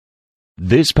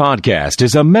This podcast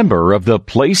is a member of the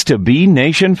Place to Be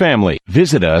Nation family.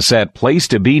 Visit us at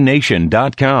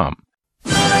placetobenation.com.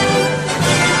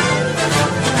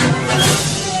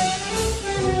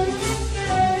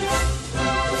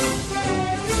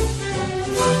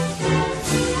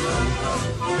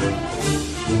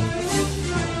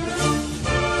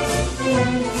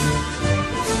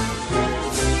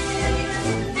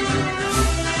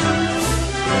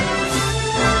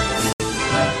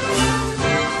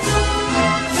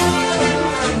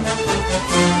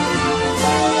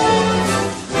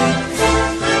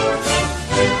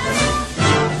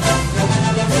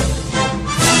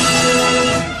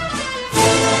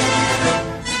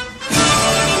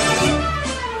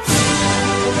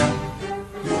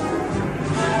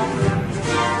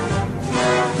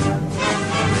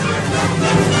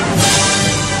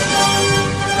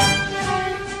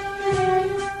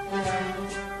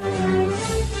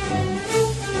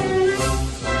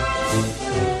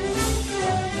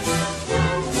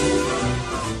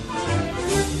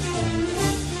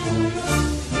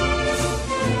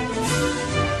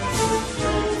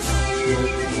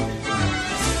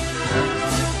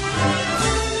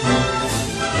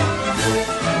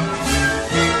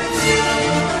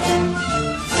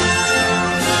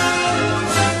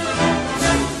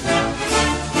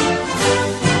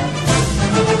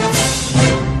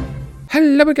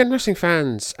 Hello again, wrestling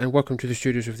fans, and welcome to the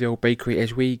studios of the Old Bakery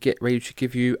as we get ready to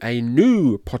give you a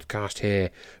new podcast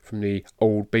here from the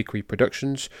Old Bakery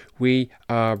Productions. We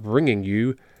are bringing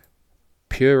you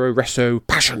Puroresu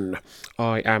Passion.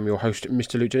 I am your host,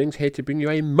 Mr. Luke Jennings, here to bring you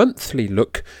a monthly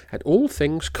look at all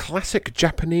things classic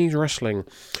Japanese wrestling.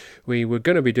 We were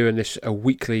going to be doing this a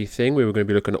weekly thing. We were going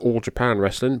to be looking at all Japan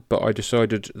wrestling, but I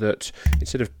decided that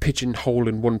instead of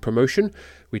pigeonholing one promotion,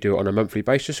 we do it on a monthly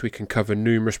basis. We can cover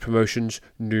numerous promotions,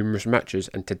 numerous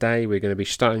matches, and today we're going to be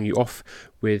starting you off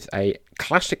with a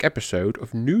classic episode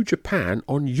of New Japan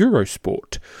on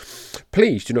Eurosport.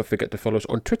 Please do not forget to follow us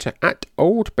on Twitter at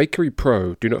Old Bakery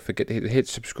Pro. Do not forget to hit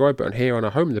the subscribe button here on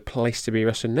our home, the Place to Be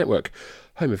Wrestling Network.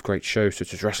 Home of great shows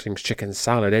such as Wrestling's Chicken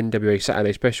Salad, NWA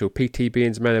Saturday Special,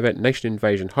 PTBN's Main Event, Nation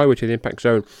Invasion, Highway to the Impact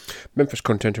Zone, Memphis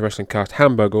Content Wrestling Cast,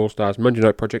 Hamburg All Stars, Monday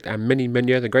Night Project, and many,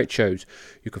 many other great shows.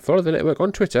 You can follow the network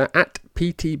on Twitter at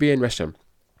PTBN Wrestling.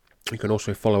 You can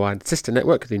also follow our sister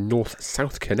network, the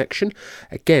North-South Connection,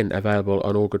 again available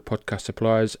on all good podcast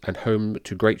suppliers and home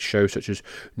to great shows such as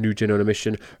New Gen on a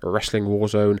Mission, Wrestling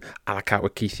Warzone, A La Carte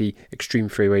with Keithy, Extreme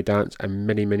Freeway Dance, and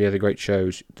many, many other great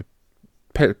shows.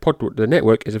 The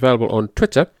network is available on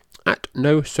Twitter at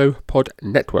NoSoPod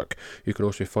Network. You can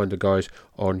also find the guys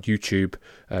on YouTube.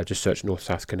 Just search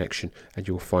North-South Connection and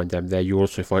you'll find them there. You'll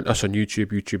also find us on YouTube,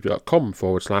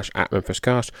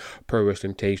 youtube.com/@MemphisCast,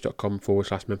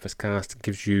 ProWrestlingTees.com/MemphisCast. It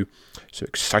gives you some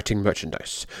exciting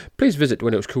merchandise. Please visit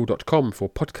whenitwascool.com for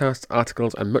podcasts,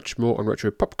 articles, and much more on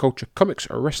retro pop culture, comics,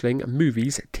 wrestling,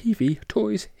 movies, TV,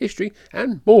 toys, history,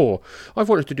 and more. I've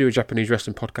wanted to do a Japanese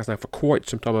wrestling podcast now for quite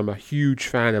some time. I'm a huge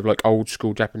fan of like old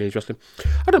school Japanese wrestling.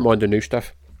 I don't mind the new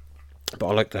stuff, but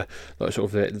I like the sort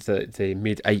of the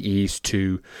mid 80s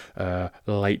to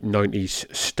late 90s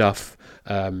stuff,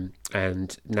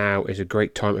 and now is a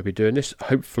great time to be doing this.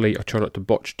 Hopefully I try not to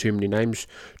botch too many names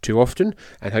too often,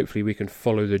 and hopefully we can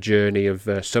follow the journey of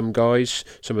some guys,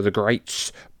 some of the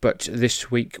greats. But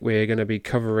this week we're going to be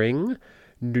covering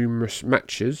numerous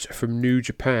matches from New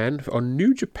Japan on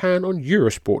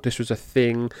Eurosport. This was a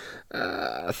thing,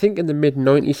 I think in the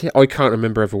mid-90s. I can't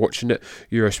remember ever watching it.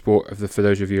 Eurosport, for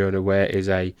those of you unaware, is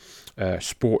a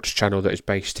sports channel that is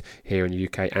based here in the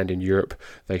UK and in Europe.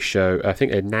 They show, I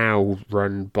think they're now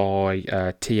run by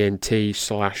TNT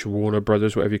 / Warner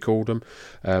Brothers, whatever you call them,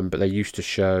 but they used to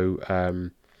show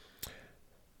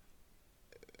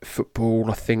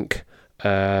football, I think,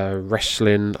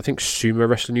 wrestling. I think sumo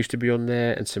wrestling used to be on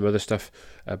there, and some other stuff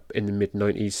in the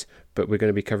mid-90s, but we're going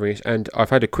to be covering it. And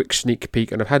I've had a quick sneak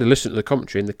peek, and I've had a listen to the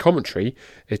commentary, and the commentary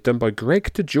is done by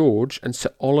Greg DeGeorge and Sir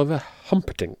Oliver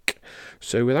Humperdinck.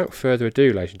 So without further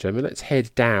ado, ladies and gentlemen, let's head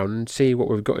down and see what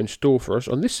we've got in store for us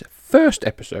on this first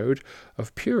episode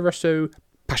of Puroresu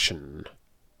Passion.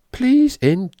 Please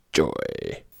enjoy.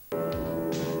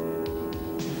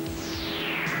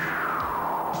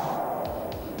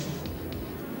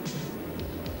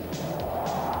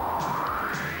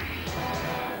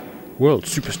 World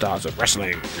Superstars of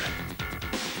Wrestling.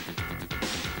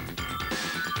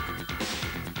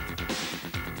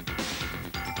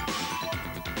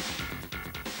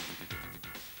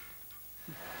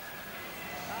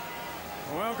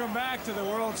 Welcome back to the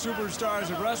World Superstars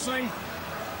of Wrestling.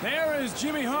 There is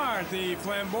Jimmy Hart, the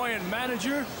flamboyant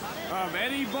manager of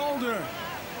Eddie Boulder.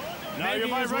 Now, you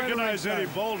making might his way to recognize ringside.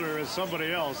 Eddie Boulder as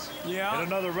somebody else Yeah. in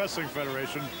another wrestling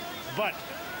federation, but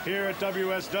here at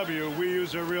WSW, we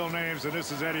use their real names, and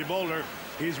this is Eddie Boulder.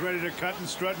 He's ready to cut and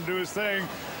strut and do his thing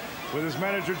with his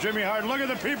manager, Jimmy Hart. Look at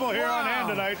the people here on hand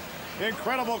tonight.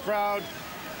 Incredible crowd.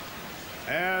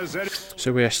 As Eddie...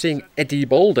 So we are seeing Eddie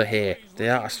Boulder here, the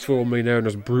artist formerly known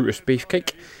as Brutus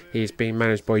Beefcake. He's being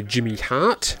managed by Jimmy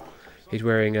Hart. He's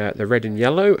wearing the red and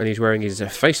yellow, and he's wearing his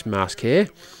face mask here.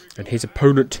 And his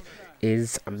opponent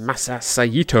is Masa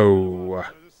Saito,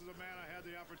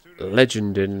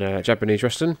 legend in Japanese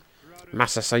wrestling.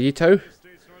 Masa Saito.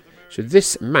 So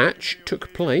this match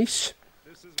took place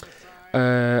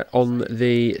on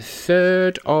the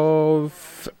 3rd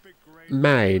of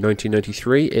May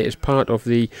 1993. It is part of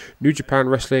the New Japan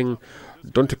Wrestling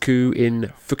Dontaku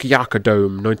in Fukuyaka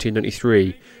Dome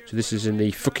 1993. So this is in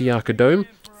the Fukuyaka Dome.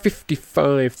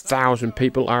 55,000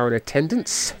 people are in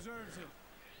attendance.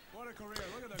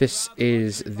 This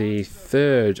is the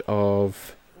third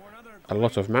of a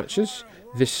lot of matches.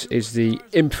 This is the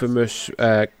infamous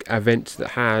event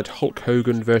that had Hulk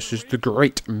Hogan versus the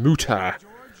Great Muta.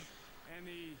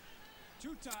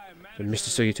 So Mr.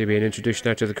 Saito being introduced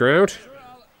now to the crowd.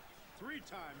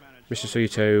 Mr.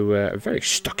 Saito, a very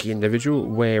stocky individual,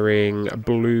 wearing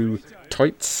blue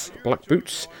tights, black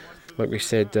boots. Like we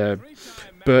said,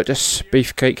 Brutus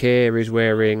Beefcake here is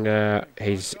wearing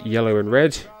his yellow and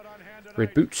red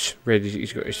boots. Red,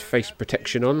 he's got his face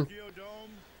protection on.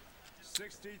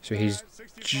 So he's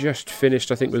just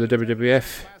finished, I think, with the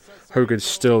WWF. Hogan's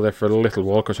still there for a little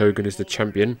while because Hogan is the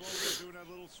champion.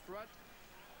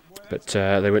 But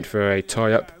they went for a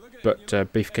tie-up, but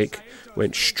Beefcake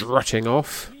went strutting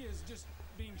off.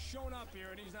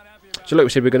 So like we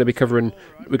said, we're going to be covering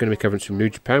some New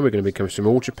Japan, we're going to be covering some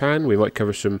All Japan, we might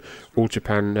cover some All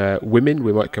Japan women,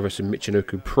 we might cover some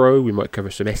Michinoku Pro, we might cover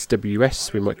some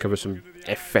SWS, we might cover some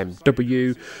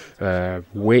FMW.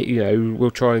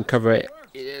 We'll try and cover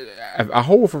a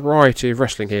whole variety of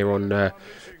wrestling here on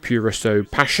Puroresu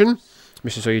Passion.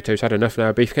 Mr. Saito's had enough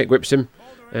now. Beefcake whips him,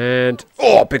 and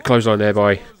big clothesline there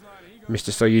by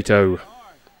Mr. Saito.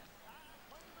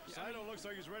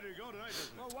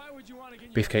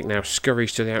 Beefcake now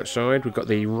scurries to the outside. We've got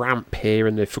the ramp here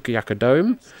in the Fukuyaka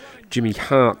Dome. Jimmy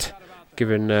Hart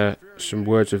giving some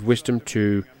words of wisdom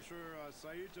to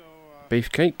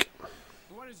Beefcake.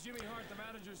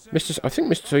 I think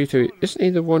Mr. Saito, isn't he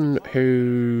the one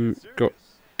who got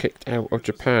kicked out of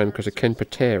Japan because of Ken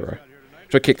Patera?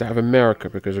 So kicked out of America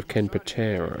because of Ken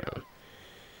Patera.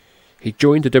 He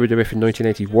joined the WWF in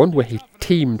 1981, where he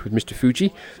teamed with Mr.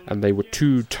 Fuji, and they were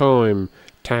two-time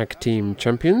tag team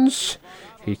champions.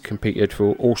 He competed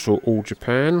for also All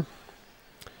Japan.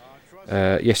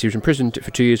 Yes, he was imprisoned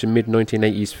for 2 years in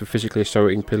mid-1980s for physically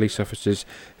assaulting police officers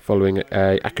following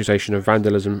an accusation of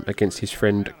vandalism against his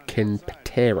friend Ken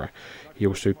Patera. He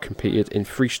also competed in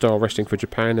freestyle wrestling for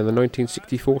Japan in the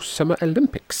 1964 Summer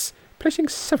Olympics, placing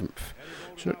 7th.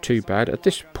 So not too bad. At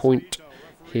this point,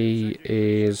 he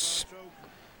is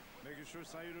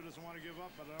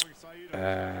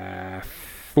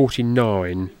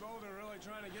 49.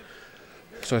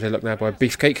 So they look now by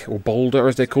Beefcake, or Boulder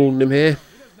as they're calling him here.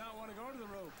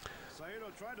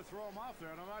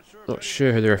 Not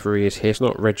sure who the referee is here. It's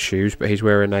not Red Shoes, but he's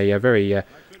wearing a very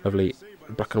lovely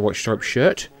black and white striped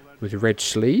shirt with red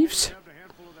sleeves.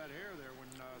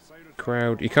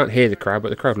 Crowd, you can't hear the crowd, but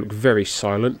the crowd look very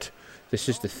silent. This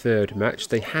is the third match.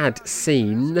 They had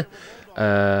seen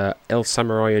El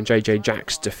Samurai and JJ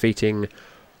Jax defeating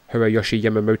Hiroyoshi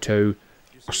Yamamoto,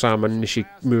 Osamu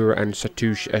Nishimura and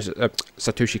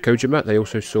Satoshi Kojima. They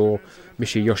also saw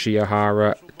Michiyoshi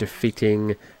Ohara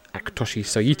defeating Akitoshi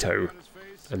Saito.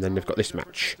 And then they've got this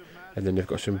match. And then they've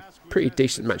got some pretty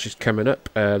decent matches coming up.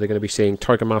 They're going to be seeing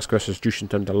Tiger Mask versus Jushin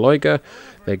Thunder Liger.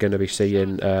 They're going to be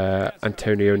seeing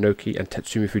Antonio Inoki and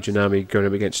Tatsumi Fujinami going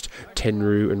up against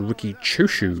Tenryu and Riki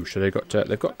Choshu. So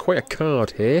they've got quite a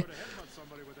card here.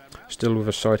 Still with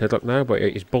a side headlock now, but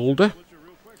it is Boulder.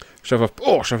 Shove off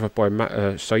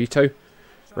by Saito.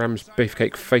 Rams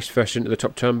Beefcake face first into the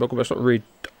top turnbuckle, but it's not really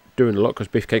doing a lot because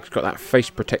Beefcake's got that face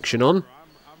protection on.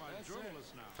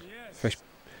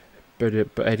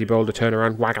 But Eddie Boulder turn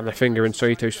around, wagging the finger in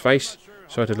Saito's face.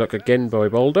 Side headlock again by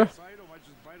Boulder.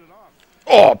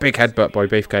 Big headbutt by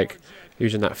Beefcake,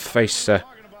 using that face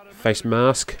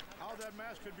mask.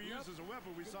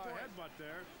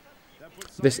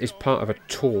 This is part of a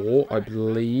tour, I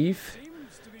believe.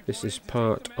 This is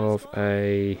part of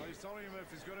a...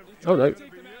 Oh no.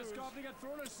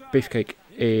 Beefcake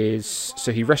is...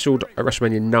 So he wrestled at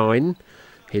WrestleMania 9.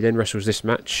 He then wrestles this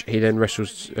match. He then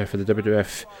wrestles for the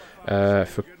WWF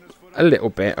for a little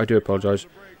bit. I do apologise.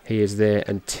 He is there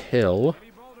until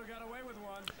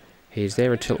He's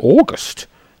there until August.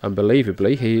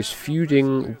 Unbelievably, he is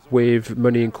feuding with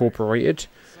Money Incorporated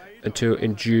until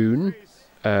in June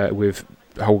with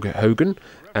Hogan,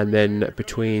 and then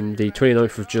between the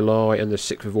 29th of July and the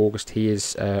 6th of August, he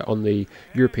is on the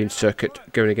European circuit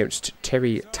going against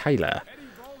Terry Taylor.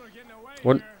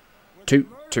 1, 2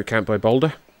 count by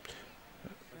Boulder.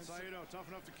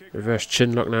 Reverse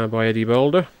chin lock now by Eddie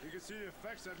Boulder.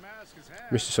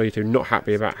 Mr. Saito not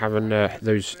happy about having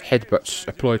those headbutts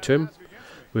applied to him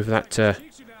with that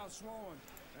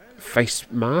face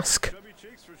mask.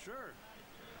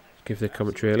 Give the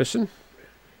commentary a listen.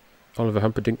 Oliver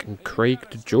Humperdinck and Craig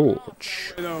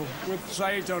DeGeorge. With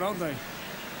Saito, don't they?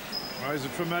 Well, he's a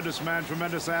tremendous man,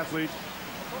 tremendous athlete.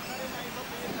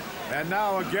 And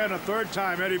now again, a third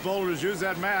time, Eddie Boulder has used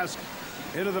that mask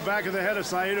into the back of the head of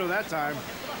Saito that time.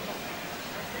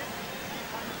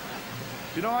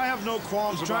 You know, I have no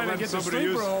qualms about letting somebody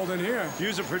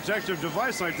use a protective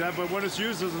device like that, but when it's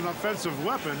used as an offensive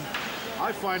weapon,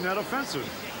 I find that offensive.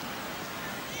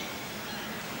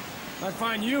 I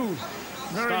find you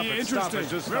very interesting.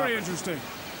 Very interesting.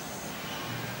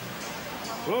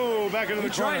 Whoa, back into the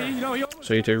corner.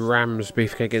 Saito rams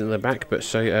Beefcake into the back, but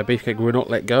Beefcake will not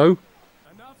let go.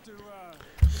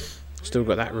 Still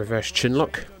got that reverse chin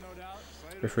lock.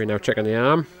 Referee now checking the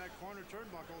arm.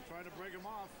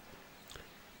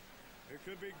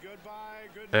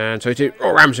 And Saito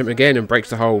rams him again and breaks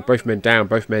the hold. Both men down,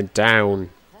 both men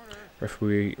down.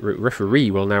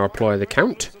 Referee will now apply the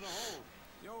count.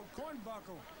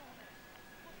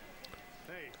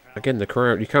 Again, the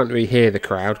crowd, you can't really hear the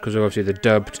crowd because obviously the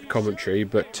dubbed commentary,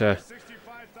 but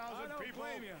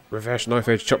reverse knife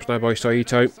edge chops now by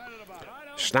Saito.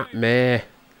 Snap mare.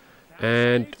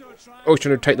 And he's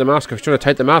trying to take the mask off. He's trying to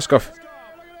take the mask off.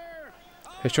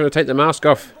 He's trying to take the mask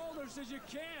off.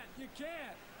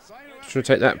 He's trying to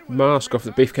take that mask off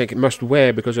that Beefcake must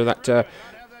wear because of that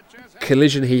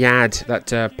collision he had, that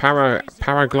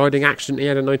paragliding accident he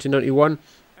had in 1991.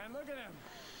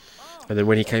 And then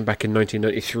when he came back in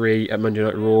 1993 at Monday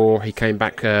Night Raw, he came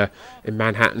back in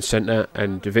Manhattan Center,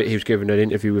 and he was given an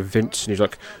interview with Vince, and he's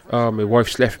like, "Oh, my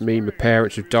wife's left me, my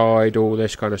parents have died, all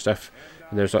this kind of stuff."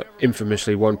 And there's like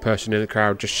infamously one person in the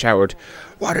crowd just shouted,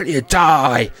 "Why don't you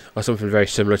die?" or something very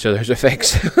similar to those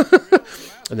effects.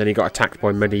 And then he got attacked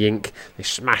by Money Inc. They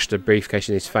smashed a briefcase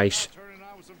in his face,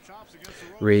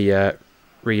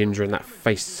 re-injuring that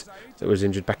face that was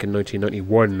injured back in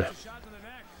 1991.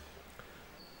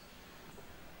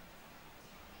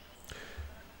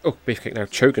 Oh, Beefcake now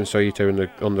choking Saito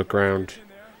on the ground.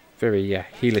 Very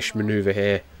heelish manoeuvre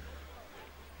here.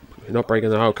 Not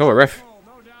breaking the hold. Come on, ref.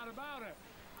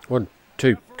 1,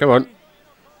 2, come on.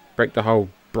 Break the hold,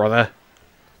 brother.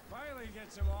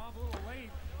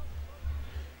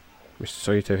 Mr.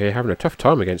 Saito here having a tough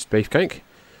time against Beefcake.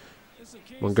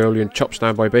 Mongolian chops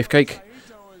now by Beefcake.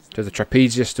 To the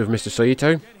trapezius of Mr.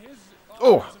 Saito.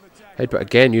 Oh, headbutt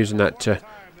again using that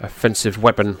offensive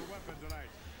weapon.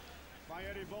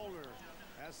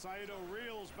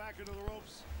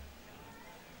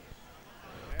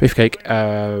 Beefcake,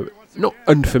 not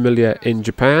unfamiliar in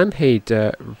Japan. He'd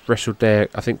wrestled there,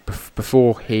 I think,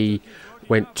 before he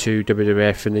went to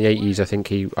WWF in the 80s.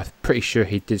 I'm pretty sure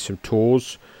he did some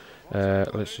tours.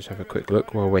 Let's just have a quick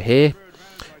look while we're here.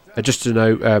 Just to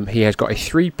know, he has got a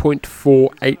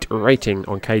 3.48 rating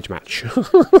on Cage Match.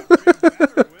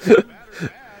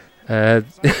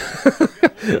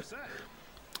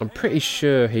 I'm pretty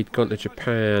sure he'd gone to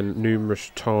Japan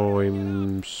numerous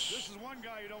times.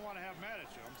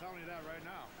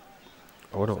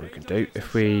 I wonder what we can do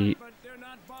if we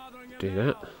do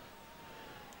that.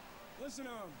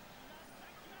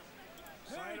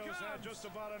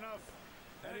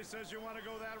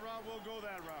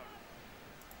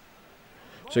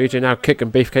 Saito now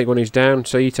kicking Beefcake when he's down.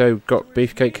 Saito got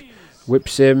Beefcake,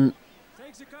 whips him.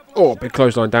 Oh, big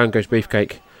clothesline, down goes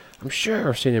Beefcake. I'm sure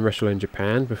I've seen him wrestle in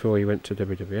Japan before he went to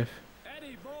WWF.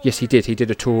 Yes, he did. He did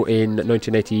a tour in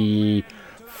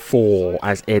 1984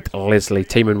 as Ed Leslie,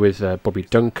 teaming with Bobby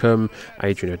Duncombe,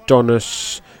 Adrian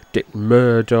Adonis, Dick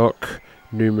Murdoch,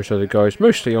 numerous other guys,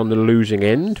 mostly on the losing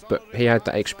end, but he had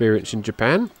that experience in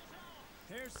Japan.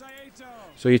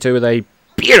 Saito with a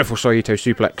beautiful Saito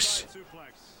suplex.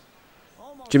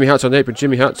 Jimmy Hart's on the apron.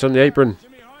 Jimmy Hart's on the apron.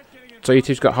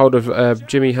 Saito's got hold of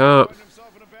Jimmy Hart.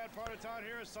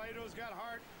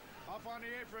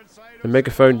 The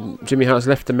megaphone. Jimmy Hart's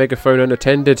left the megaphone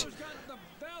unattended.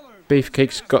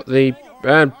 Beefcake's got the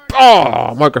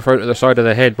microphone to the side of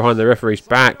the head behind the referee's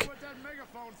back.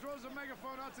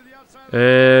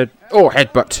 And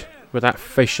headbutt with that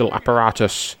facial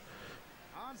apparatus.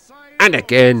 And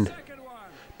again.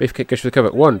 Beefcake goes for the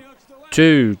cover. 1,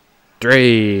 2,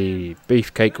 victory.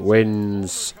 Beefcake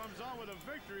wins.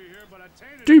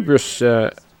 Dubious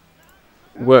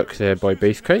work there by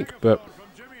Beefcake, but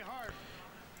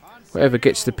whatever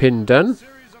gets the pin done.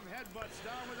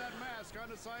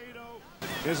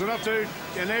 Is enough to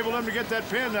enable him to get that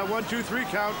pin, that 1-2-3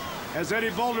 count, as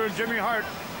Eddie Boulder and Jimmy Hart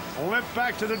limp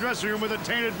back to the dressing room with a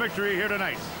tainted victory here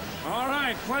tonight. All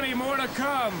right, plenty more to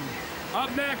come. Up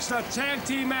next, a tag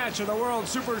team match of the World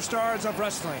Superstars of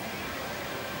Wrestling.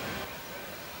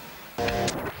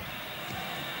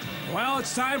 Well,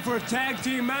 it's time for a tag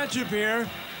team matchup here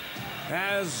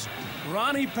as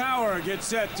Ronnie Power gets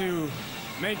set to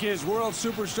make his World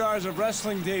Superstars of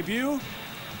Wrestling debut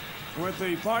with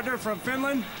the partner from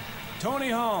Finland, Tony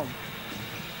Holm.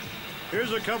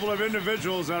 Here's a couple of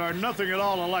individuals that are nothing at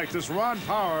all alike. This Ron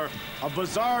Power, a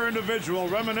bizarre individual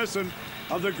reminiscent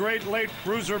of the great late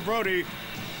Bruiser Brody,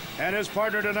 and his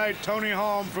partner tonight, Tony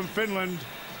Holm from Finland.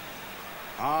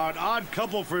 An odd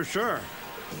couple for sure.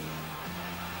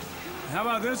 How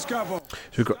about this couple? So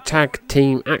we've got tag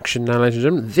team action now, ladies and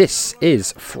gentlemen. This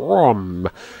is from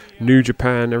New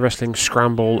Japan Wrestling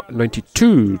Scramble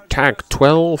 92, Tag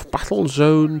 12, Battle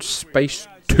Zone Space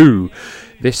 2.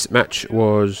 This match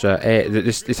was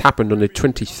this happened on the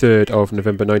 23rd of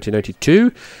November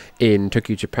 1992 in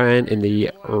Tokyo, Japan, in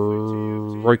the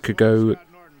Rokugo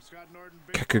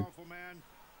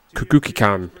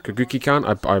Kaguki-kan.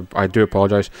 I do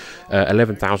apologise.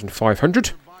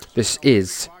 11,500. This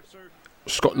is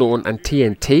Scott Norton and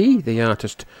TNT, the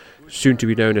artist soon to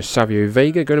be known as Savio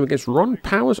Vega, going up against Ron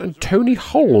Powers and Tony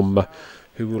Holm,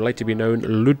 who will later be known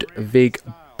Ludwig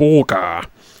Borger.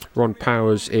 Ron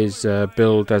Powers is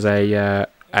billed as a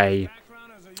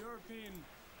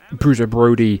Bruiser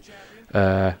Brody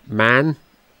man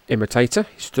imitator.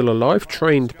 He's still alive,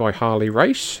 trained by Harley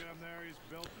Race.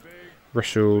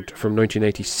 Wrestled from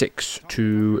 1986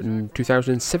 to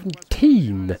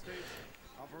 2017.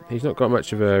 He's not got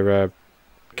much of a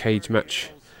cage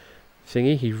match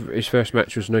thingy. His first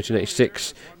match was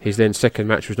 1986. His then second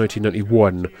match was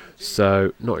 1991.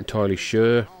 So not entirely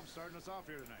sure.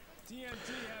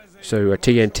 So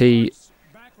TNT,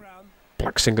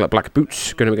 black singlet, black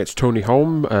boots, going up against Tony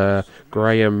Holm.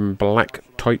 Graham, black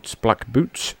tights, black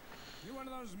boots.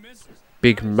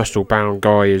 Big muscle-bound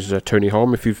guy is Tony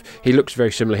Holm. He looks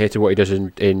very similar here to what he does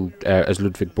in as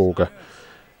Ludwig Borger.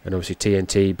 And obviously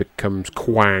TNT becomes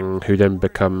Kwang, who then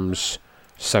becomes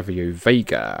Savio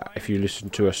Vega. If you listen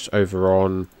to us over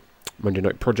on Monday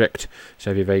Night Project,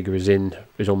 Savio Vega is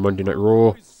on Monday Night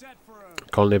Raw.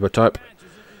 Colin Nebo type.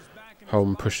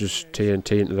 Holm pushes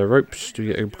TNT into the ropes to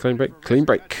get a clean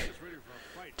break.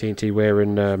 TNT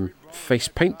wearing face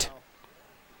paint.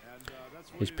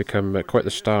 He's become quite the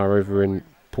star over in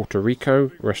Puerto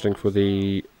Rico, wrestling for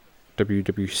the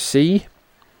WWC.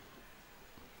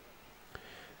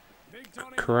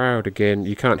 Crowd again,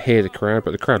 you can't hear the crowd,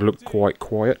 but the crowd looked quite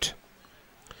quiet.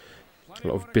 A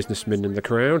lot of businessmen in the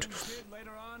crowd.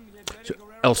 So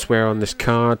elsewhere on this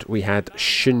card, we had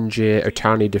Shinji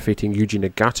Otani defeating Yuji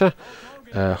Nagata,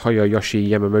 Hayayoshi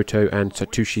Yamamoto and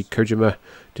Satoshi Kojima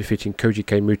defeating Koji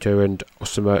Kanemoto and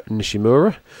Osama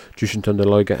Nishimura, Jushin Thunder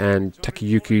Liger and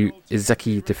Takayuki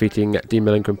Izaki defeating Dean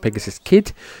Malenko and Pegasus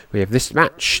Kid. We have this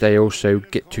match. They also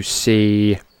get to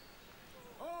see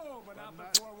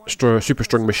Super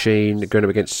Strong Machine going up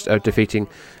against defeating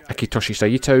Akitoshi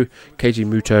Saito. Keiji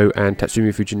Muto and Tatsumi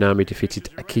Fujinami defeated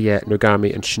Akiya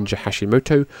Nogami and Shinja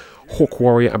Hashimoto. Hawk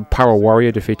Warrior and Power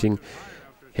Warrior defeating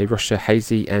Hiroshi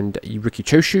Hazy and Riki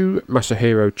Choshu.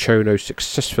 Masahiro Chono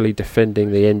successfully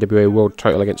defending the NWA World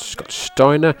title against Scott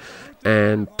Steiner.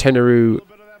 And Tenaru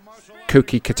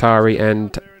Koki Katari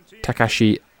and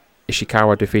Takashi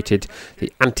Ishikawa defeated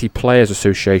the Anti-Players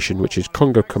Association, which is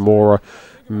Kongo Kimura,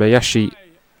 Masayashi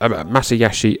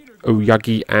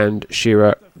Oyagi and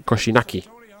Shira Koshinaki.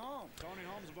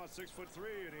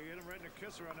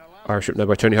 Irish up now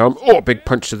by Tony Holm. Oh, big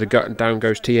punch to the gut and down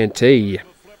goes TNT.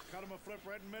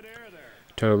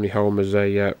 Tony Holm has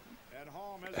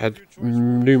had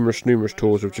numerous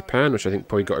tours of Japan, which I think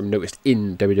probably got him noticed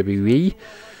in WWE,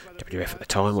 WWF at the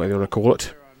time, whatever you want to call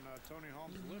it.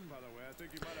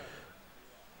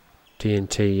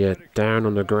 TNT down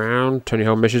on the ground. Tony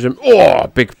Holm misses him. Oh,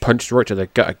 big punch right to the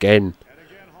gut again.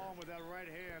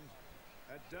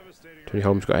 Tony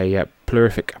Holm's got a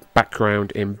prolific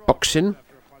background in boxing.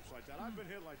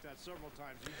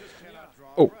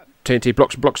 Oh, TNT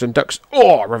blocks and ducks.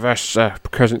 Oh, reverse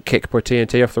crescent kick by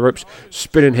TNT off the ropes.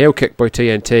 Spinning heel kick by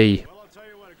TNT.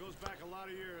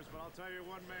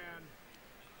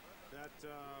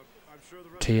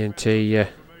 TNT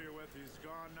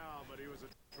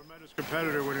Tremendous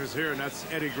competitor when he was here, and that's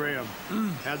Eddie Graham.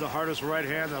 Had the hardest right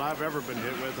hand that I've ever been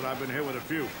hit with, and I've been hit with a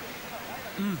few.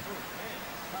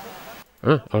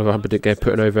 Oliver Humperdinck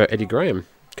putting over Eddie Graham,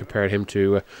 comparing him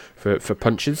to for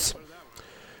punches.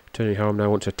 Tony Holm now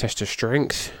wants to test his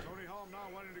strength.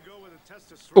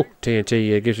 Oh,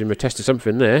 TNT gives him a test of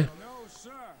something there. No,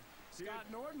 sir. Scott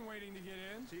Norton waiting to get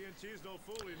in. TNT's no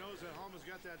fool. He knows that Holm has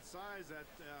got that size, that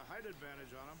height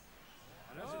advantage on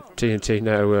him. TNT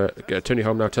now, Tony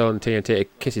Holm now telling TNT to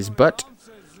kiss his butt. Holm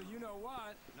says, you know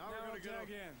what? Now Now we're tag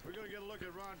in. going to get a look at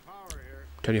Ron Power here.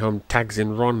 Tony Holm tags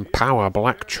in Ron Power,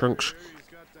 black trunks, He's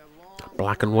got that long,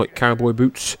 black and white cowboy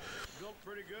boots. built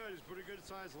pretty good. He's a pretty good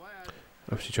sized lad.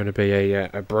 Obviously trying to be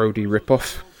a Brody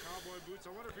ripoff. Cowboy boots. I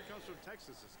wonder if he comes from Texas,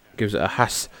 this guy. Gives it a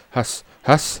huss.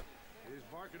 He's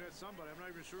barking at somebody. I'm not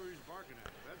even sure who he's barking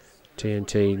at.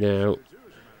 TNT now.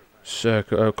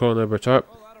 Circle corner over top.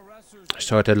 A lot of wrestlers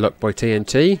Started lock by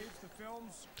TNT. the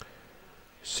films.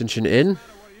 Cinching it in.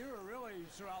 What you were really,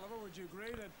 Sir Oliver, would you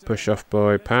agree that Push off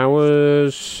by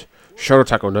Powers. Shoulder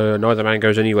tackle. No, neither man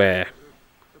goes anywhere.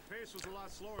 The pace was a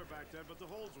lot slower back then, but the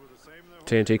holds were the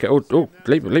same. TNT.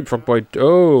 Leapfrog by.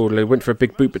 Oh, they went for a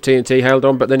big boot, but TNT held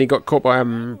on, but then he got caught by a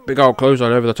big old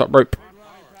clothesline over the top rope.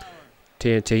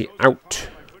 TNT out.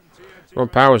 Ron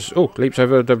Powers. Oh, leaps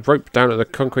over the rope down at the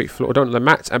concrete floor, down to the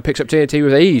mat, and picks up TNT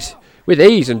with ease.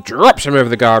 And drops him over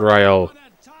the guardrail.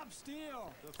 that top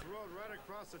steel? Right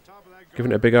across the top of that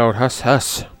Giving it a big old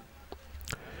huss.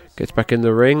 Gets back in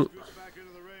the ring. back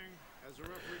into the ring as the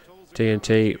referee tells him.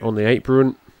 TNT on the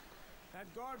apron. That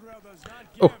guardrail does not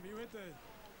Oh. give. You hit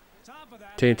the top of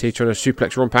that. TNT trying to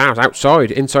suplex Ron Powers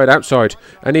outside, outside.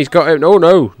 And he's got it. Oh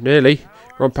no, nearly.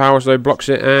 Ron Powers though blocks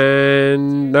it,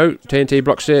 and no, TNT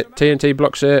blocks it. TNT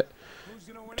blocks it.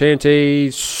 TNT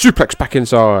suplex back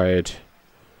inside.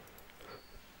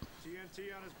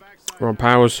 TNT on his backside. Ron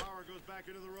Powers. Power goes back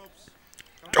into the ropes.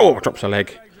 Oh, drops a leg.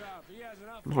 Leg drop. He has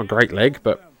enough. Not a great leg,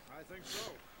 but I think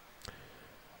so.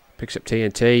 picks up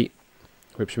TNT.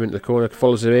 Whips him into the corner,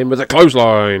 follows him in with a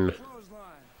clothesline. Clothesline.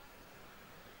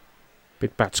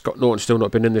 Big Bad Scott Norton still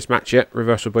not been in this match yet.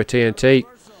 Reversal by TNT.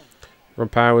 Ron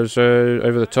Powers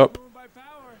over the top. Moved by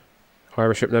Power.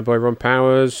 Irish up there by Ron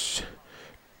Powers.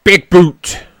 Big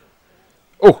boot.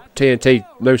 Oh, TNT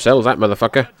no sells that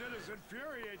motherfucker. That did is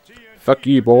infuriate TNT. Fuck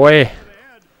you, boy. To the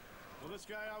head. Well, this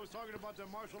guy, I was talking about the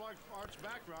martial arts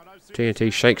background. I've seen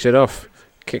TNT shakes it off.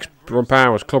 Kicks Ron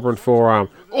Powers, clobbering forearm.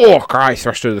 Oh, cry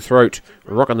thrust to the throat.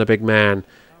 Rocking the big man.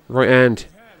 Right hand.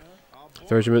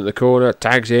 Throws him into the corner.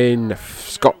 Tags in.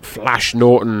 Scott Flash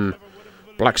Norton.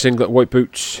 Black singlet, white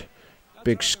boots.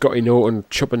 Big Scotty Norton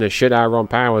chopping the shit out of Ron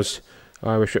Powers.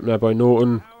 Irish whip there by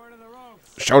Norton. Power to the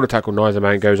ropes. Shoulder tackle, neither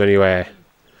man goes anywhere.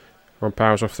 Ron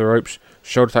Powers off the ropes.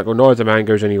 Shoulder tackle, neither man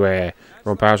goes anywhere.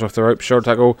 Ron Powers off the ropes. Shoulder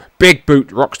tackle. Big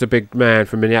boot rocks the big man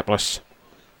from Minneapolis.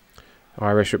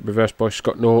 Irish whip reversed by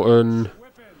Scott Norton.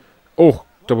 Oh,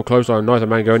 double clothesline, neither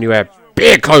man go anywhere.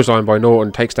 Big clothesline by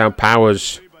Norton. Takes down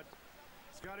Powers. but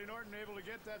Scotty Norton able to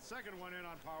get that second one in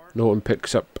on Power. Norton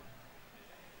picks up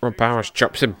Ron Powers,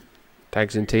 chops him.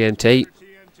 Tags in TNT. TNT.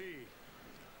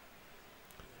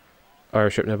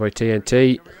 Irish whip there by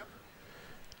TNT.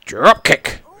 Drop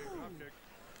kick.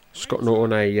 Scott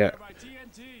Norton, a By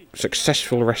TNT.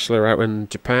 successful wrestler out in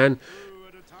Japan.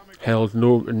 Held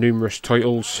numerous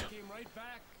titles Came right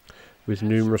back. with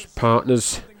numerous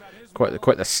partners.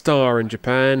 Quite the star in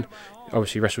Japan.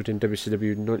 Obviously wrestled in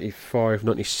WCW 95,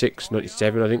 96,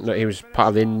 97. I think that he was part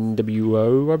of the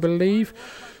NWO, I believe.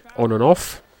 On and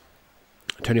off.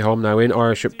 Tony Holm now in.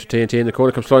 Irish up to TNT in the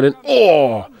corner. Comes sliding in.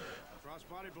 Oh!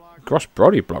 Crossbody block. Cross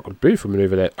body block was beautiful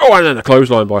manoeuvre there. Oh, and then the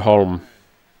clothesline by Holm.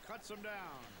 Cuts him down.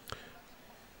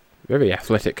 Very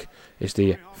athletic is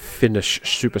the Finnish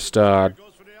superstar.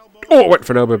 Goes for the elbow. Oh, went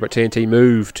for an elbow, but TNT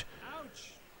moved.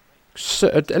 Ouch. So,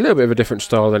 a little bit of a different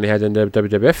style than he had in the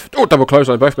WWF. Oh, double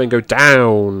clothesline. Both men go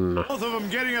down. Both of them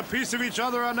getting a piece of each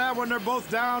other on that one. They're both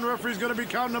down. Referee's going to be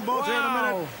counting them both here in a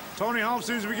minute. Wow. Tony Holm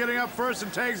seems to be getting up first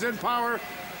and tags in Power.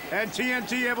 And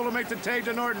TNT able to make the tag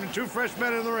to Norton. Two fresh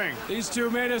men in the ring. These two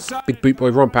made a side. Big boot by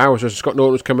Ron Powers as Scott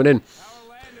Norton was coming in.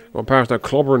 Ron Powers now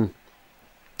clobbering.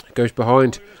 Goes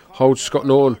behind. Holds Scott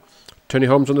Norton. Tony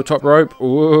Holmes on the top rope.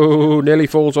 Ooh, nearly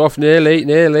falls off.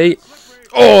 Nearly.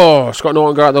 Oh, Scott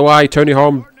Norton got out of the way. Tony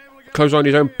Holmes closed on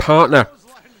his own partner.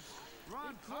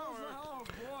 Ron Power. Oh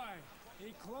boy.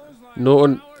 He clotheslined.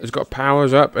 Norton has got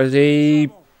Powers up as he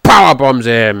power bombs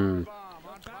him.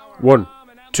 1,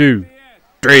 2,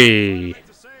 3.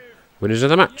 Winners of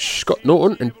the match, Scott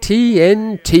Norton and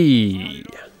TNT.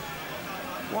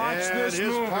 Watch And this his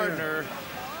move. partner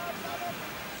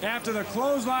after the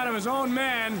clothesline of his own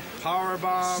man. Power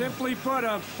bomb. Simply put,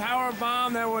 a power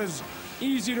bomb that was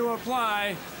easy to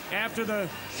apply after the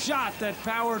shot that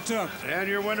Power took. And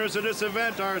your winners of this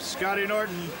event are Scotty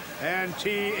Norton and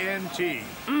TNT.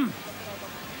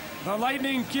 The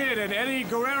Lightning Kid and Eddie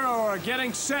Guerrero are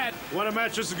getting set. What a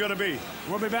match this is going to be.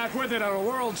 We'll be back with it on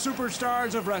World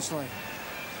Superstars of Wrestling.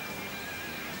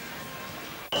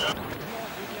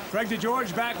 Craig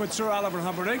DeGeorge back with Sir Oliver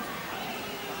Humperdinck.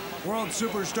 World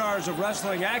Superstars of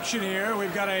Wrestling action here.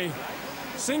 We've got a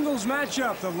singles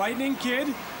matchup. The Lightning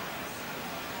Kid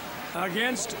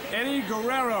against Eddie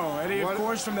Guerrero. Eddie, of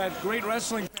course, from that great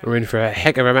wrestling. We're in for a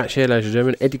heck of a match here, ladies and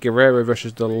gentlemen. Eddie Guerrero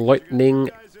versus the Lightning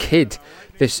Kid.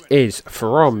 This is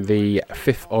from the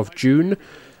 5th of June.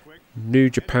 New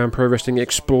Japan Pro Wrestling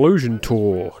Explosion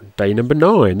Tour. Day number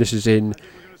 9. This is in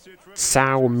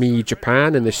Saomi,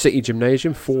 Japan, in the City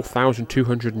Gymnasium.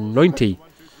 4,290.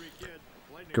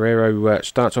 Guerrero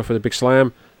starts off with a big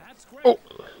slam. Oh,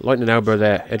 lightning elbow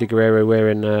there. Eddie Guerrero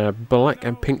wearing black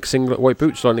and pink singlet, white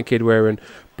boots. Lightning Kid wearing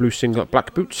blue singlet,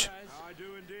 black boots.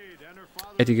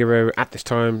 Eddie Guerrero at this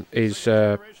time is...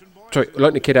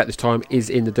 Lightning Kid at this time is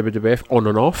in the WWF on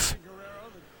and off.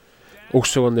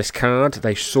 Also on this card,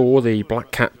 they saw the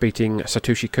Black Cat beating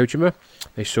Satoshi Kojima.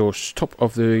 They saw top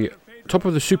of the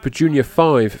Super Junior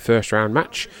 5 first round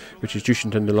match, which is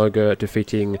Jushin Thunder Liger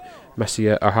defeating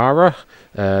Masaya Ohara.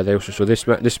 They also saw this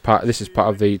is part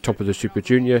of the top of the Super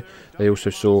Junior. They also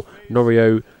saw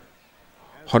Norio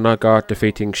Honaga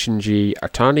defeating Shinji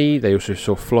Atani. They also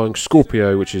saw Flying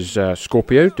Scorpio, which is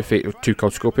Too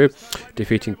Cold Scorpio,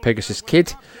 defeating Pegasus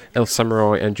Kid. El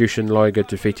Samurai and Jushin Liger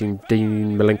defeating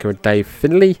Dean Malenko and Dave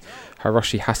Finlay.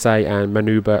 Hiroshi Hase and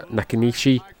Manuba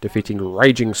Nakanishi defeating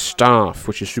Raging Staff,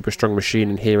 which is Super Strong Machine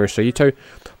and Hiro Saito.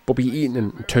 Bobby Eaton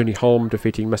and Tony Holm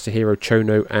defeating Masahiro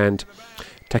Chono and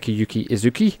Takayuki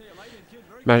Izuki.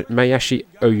 Mayashi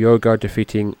Oyoga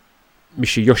defeating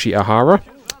Mishiyoshi Ahara.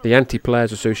 The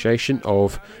Anti-Players Association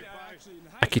of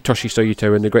Akitoshi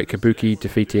Soyuto and the Great Kabuki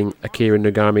defeating Akira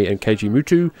Nogami and Keiji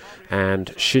Muto, and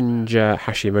Shinja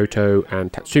Hashimoto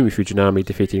and Tatsumi Fujinami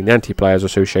defeating the Anti-Players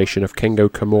Association of Kengo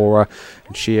Kimura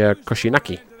and Shia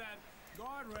Koshinaki.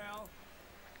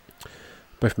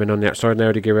 Both men on the outside now.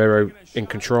 Eddie Guerrero in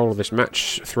control of this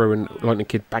match, throwing Lightning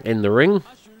Kid back in the ring.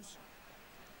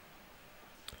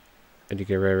 Eddie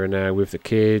Guerrero now with the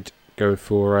Kid, going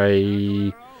for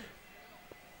a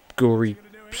gory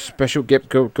special.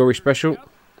 Gory special.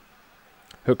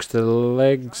 Hooks to the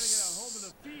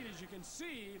legs.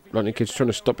 Lightning Kid's trying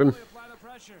to stop him.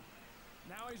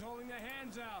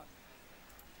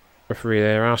 Referee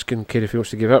there asking Kid if he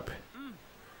wants to give up.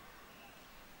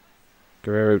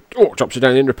 Guerrero drops it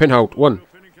down into a pinhold. 1,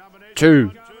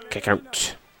 2, kick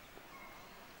out.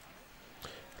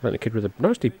 Lightning Kid with a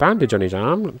nicely bandage on his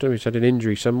arm. I don't know if he's had an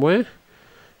injury somewhere.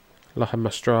 Laha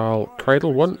Mastral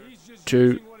cradle. 1,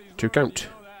 2, 2 count.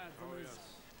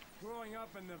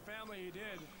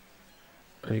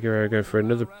 Eddie Guerrero going for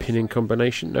another pinning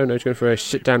combination. No, he's going for a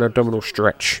sit-down abdominal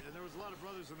stretch.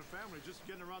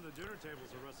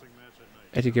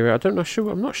 Eddie Guerrero,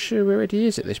 I'm not sure where Eddie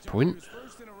is at this point.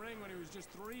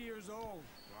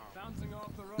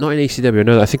 Not in ECW,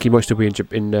 no, I think he might still be in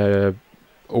AAA.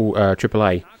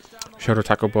 Shoulder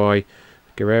tackle by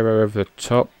Guerrero over the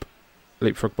top.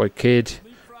 Leapfrog by Kid.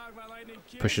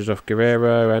 Pushes off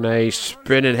Guerrero and a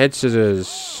spinning head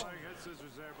scissors.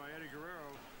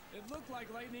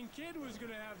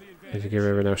 Eddie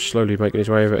Guerrero now slowly making his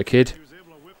way over to Kid.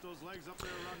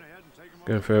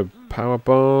 Going for a power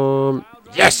bomb.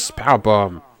 Yes, power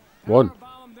bomb. 1,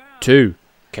 2,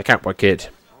 kick out by Kid.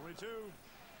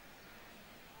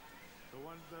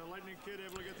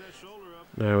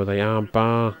 Now with a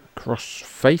armbar cross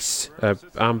face,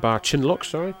 armbar chin lock,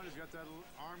 sorry,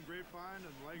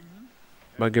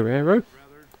 by Guerrero.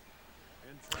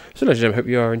 So ladies and gentlemen, I hope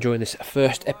you are enjoying this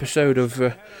first episode of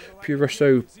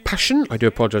Puroresu Passion. I do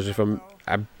apologise if I'm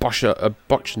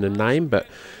botching the name, but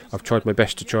I've tried my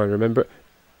best to try and remember it.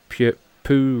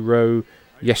 Puroresu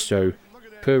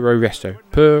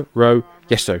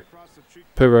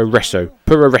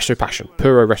Passion.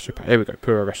 Here we go,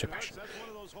 Puroresu Passion.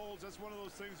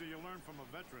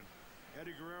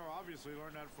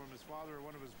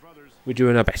 We're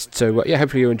doing our best, so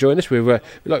hopefully you're enjoying this. Like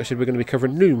I said, we're going to be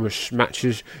covering numerous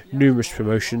matches, numerous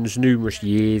promotions, numerous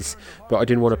years, but I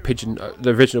didn't want to pigeon...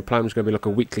 the original plan was going to be like a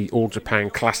weekly All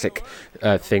Japan Classic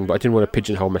thing, but I didn't want to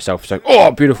pigeonhole myself, so,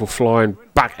 beautiful flying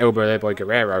back elbow there by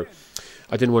Guerrero.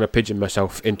 I didn't want to pigeon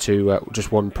myself into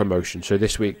just one promotion, so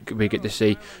this week we get to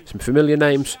see some familiar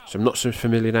names, some not so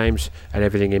familiar names, and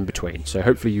everything in between, so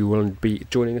hopefully you will be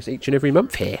joining us each and every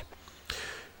month here.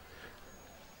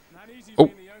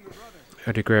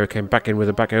 Eddie Guerrero came back in with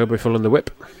a back elbow full on the whip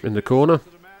in the corner.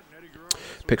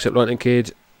 Picks up Lightning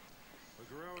Kid.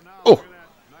 Oh!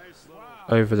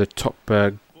 Over the top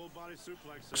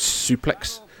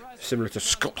suplex, similar to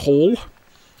Scott Hall.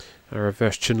 A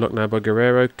reverse chinlock now by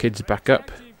Guerrero. Kid's back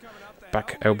up.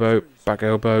 Back elbow,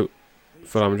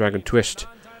 full arm dragon twist.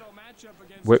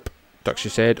 Whip, ducks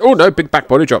his head. Oh no, big back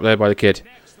body drop there by the Kid.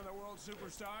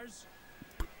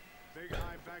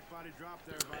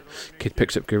 Kid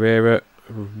picks up Guerrero,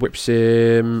 whips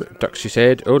him, ducks his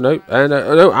head. Oh no,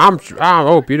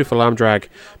 no, beautiful arm drag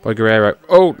by Guerrero.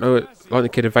 Oh no,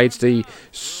 Lightning Kid evades the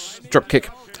drop kick.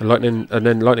 And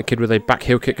then Lightning Kid with a back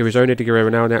heel kick of his own. Eddie Guerrero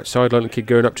now on the outside. Lightning Kid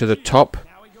going up to the top.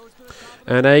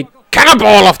 And a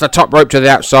cannonball off the top rope to the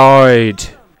outside.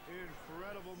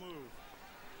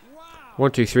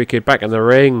 1, 2, 3 Kid back in the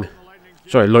ring.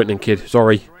 Sorry, Lightning Kid.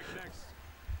 Sorry.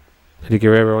 Eddie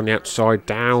Guerrero on the outside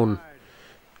down.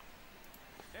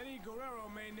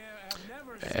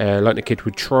 Lightning Kid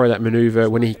would try that maneuver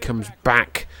when he comes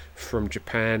back from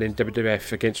Japan in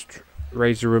WWF against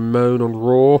Razor Ramon on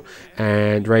Raw,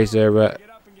 and Razor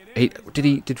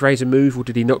did Razor move or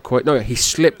did he not quite? No, he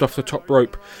slipped off the top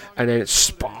rope and then it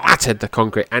splattered the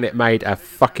concrete and it made a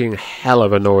fucking hell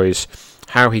of a noise.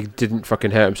 How he didn't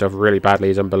fucking hurt himself really badly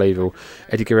is unbelievable.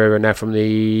 Eddie Guerrero now from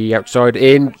the outside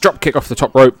in, drop kick off the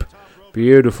top rope.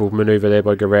 Beautiful maneuver there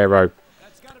by Guerrero.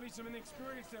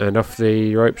 And off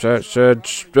the ropes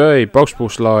outside, baseball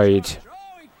slide.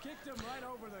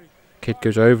 Kid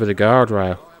goes over the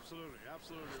guardrail.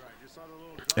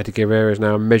 Eddie Guerrero is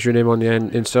now measuring him on the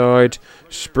inside.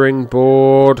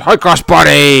 Springboard, high cross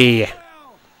body.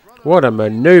 What a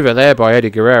maneuver there by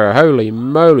Eddie Guerrero. Holy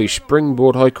moly,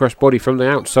 springboard high cross body from the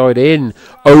outside in,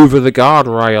 over the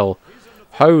guardrail.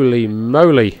 Holy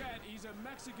moly.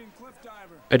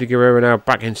 Eddie Guerrero now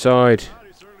back inside.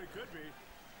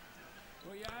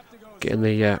 Getting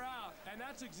the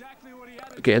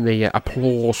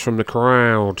applause from the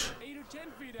crowd.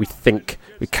 We think.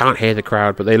 We can't hear the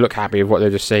crowd, but they look happy with what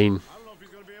they've just seen. I don't know if he's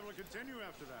going to be able to continue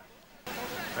after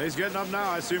that. He's getting up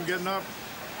now. I see him getting up.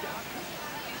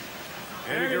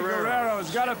 Eddie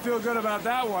Guerrero's got to feel good about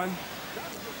that one.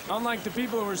 Unlike the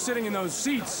people who were sitting in those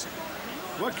seats.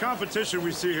 What competition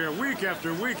we see here week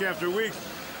after week after week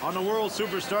on the World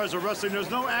Superstars of Wrestling.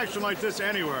 There's no action like this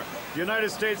anywhere.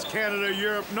 United States, Canada,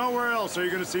 Europe, nowhere else are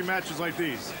you going to see matches like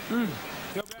these.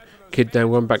 Kid down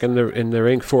one back in the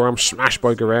ring. Forearm smash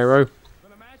by Guerrero.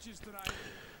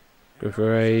 Go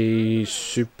for a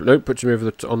super. Nope, puts him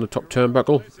over on the top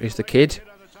turnbuckle. Here's the Kid.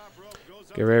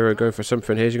 Guerrero going for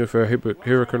something here. He's going for a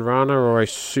Hurricane Rana or a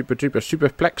super duper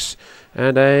superplex.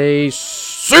 And a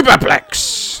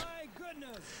superplex.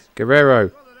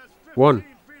 Guerrero. 1,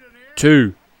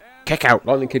 2. Kick out.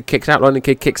 Lightning Kid kicks out. Lightning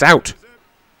Kid kicks out.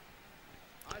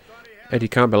 Eddie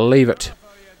can't believe it.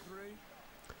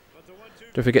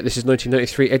 Don't forget, this is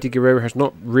 1993. Eddie Guerrero has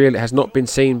not been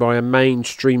seen by a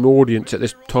mainstream audience at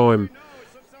this time.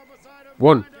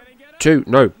 1, 2,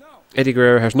 no. Eddie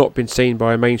Guerrero has not been seen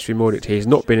by a mainstream audience. He has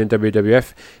not been in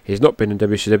WWF. He has not been in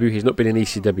WCW. He has not been in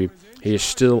ECW. He is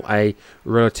still a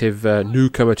relative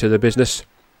newcomer to the business.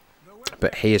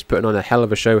 But he is putting on a hell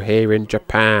of a show here in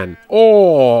Japan.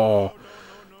 Oh!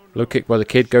 Low kick by the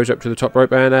Kid. Goes up to the top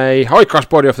rope and a high cross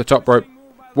body off the top rope.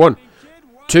 1,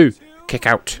 2, kick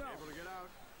out.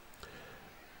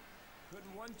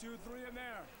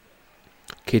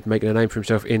 Kid making a name for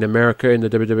himself in America in the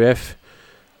WWF.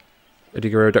 Eddie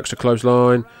Guerrero ducks a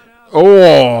clothesline.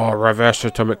 Oh, reverse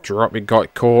atomic drop. He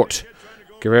got caught.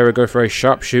 Guerrero go for a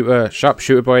sharpshooter.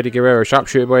 Sharpshooter by Eddie Guerrero.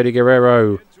 Sharpshooter by Eddie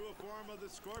Guerrero.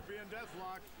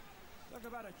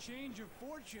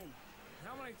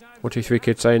 1, 2, 3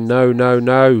 Kid saying no, no,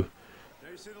 no.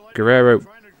 Guerrero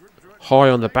high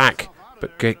on the back,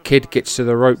 but Kid gets to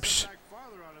the ropes.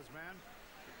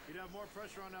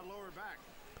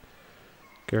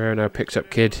 Guerrero now picks up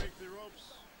Kid.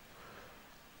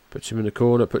 Puts him in the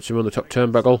corner, puts him on the top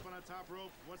turnbuckle.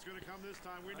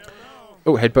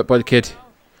 Oh, headbutt by the Kid.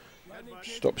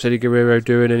 Stops Eddie Guerrero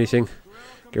doing anything.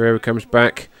 Guerrero comes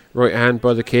back. Right hand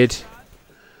by the Kid.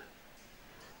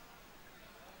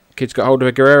 Kid's got hold of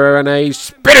a Guerrero and a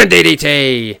spinning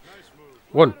DDT.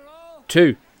 1,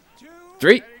 2,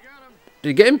 3. Did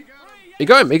he get him? He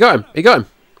got him. He got him. He got him.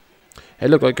 It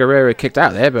looked like Guerrero kicked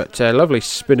out there, but lovely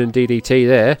spinning DDT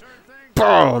there.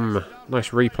 Boom!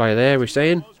 Nice replay there, we're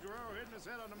saying.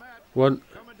 1,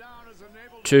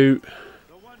 2,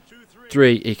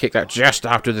 3. He kicked out just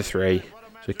after the 3. So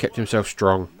he kept himself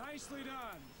strong.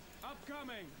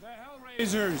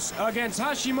 Hellraisers against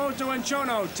Hashimoto and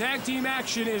Chono. Tag team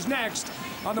action is next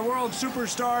on the World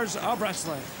Superstars of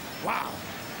Wrestling. Wow.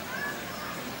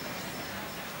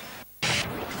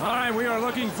 All right, we are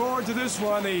looking forward to this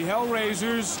one. The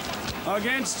Hellraisers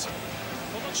against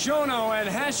Chono and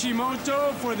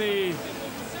Hashimoto for the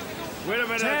Wait a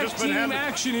minute, tag I've just been team handed...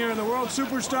 action here in the World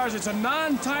Superstars. It's a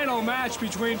non-title match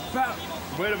between...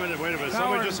 Wait a minute.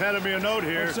 Somebody just handed me a note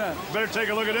here. What's that? Better take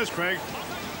a look at this, Craig.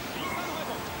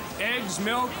 Eggs,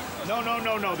 milk. No,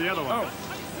 the other one.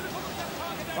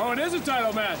 Oh, it is a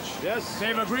title match. Yes.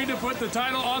 They've agreed to put the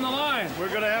title on the line. We're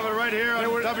going to have it right here on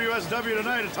WSW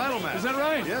tonight, a title match. Is that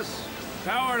right? Yes.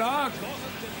 Power and Hawk.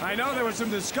 I know there was some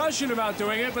discussion about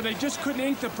doing it, but they just couldn't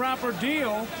ink the proper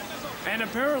deal. And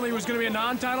apparently it was going to be a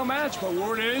non-title match, but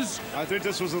word is... I think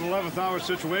this was an 11th hour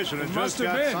situation. It must just have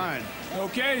got been. signed.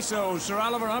 Okay, so Sir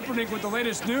Oliver Humperdinck with the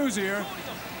latest news here.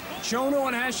 Chono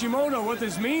and Hashimoto, what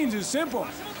this means is simple.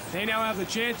 They now have the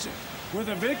chance with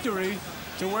a victory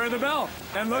to wear the belt.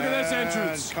 And look at this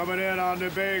entrance. Coming in on the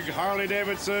big Harley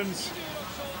Davidsons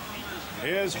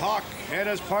is Hawk and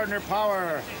his partner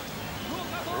Power.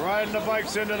 Riding the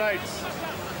bikes in tonight.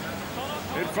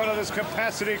 In front of this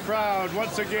capacity crowd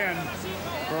once again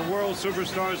for World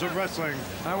Superstars of Wrestling.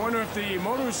 I wonder if the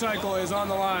motorcycle is on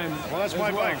the line. Well, that's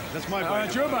my bike. That's my bike.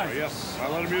 That's your bike. Yes, I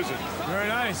let him use it. Very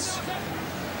nice.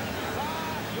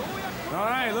 All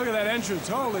right, look at that entrance.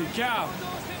 Holy cow.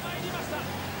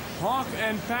 Hawk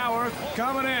and Power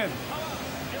coming in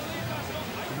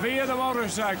via the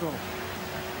motorcycle,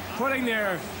 putting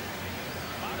their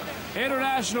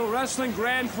International Wrestling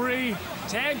Grand Prix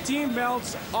tag team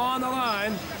belts on the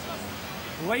line.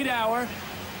 Late hour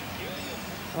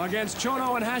against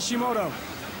Chono and Hashimoto.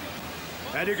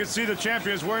 And you can see the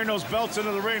champions wearing those belts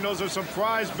into the ring. Those are some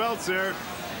prize belts there.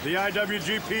 The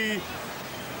IWGP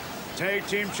Tag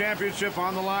Team Championship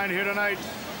on the line here tonight.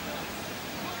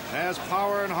 As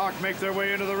Power and Hawk make their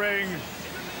way into the ring.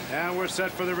 And we're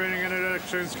set for the ring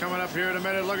introductions coming up here in a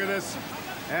minute. Look at this.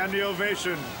 And the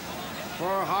ovation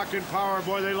for Hawk and Power.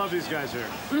 Boy, they love these guys here.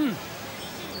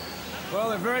 Well,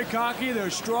 they're very cocky, they're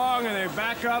strong, and they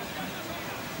back up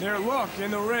their look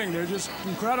in the ring. They're just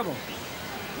incredible.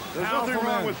 There's Powerful nothing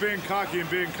wrong men. with being cocky and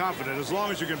being confident, as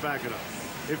long as you can back it up.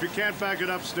 If you can't back it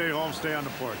up, stay home, stay on the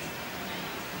porch.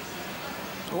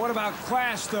 What about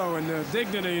class, though, and the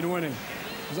dignity in winning?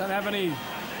 Does that have any...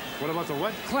 What about the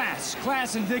what?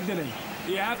 Class and dignity.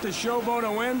 Do you have to showboat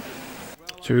a win?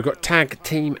 So we've got tag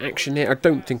team action here. I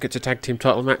don't think it's a tag team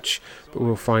title match, but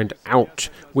we'll find out.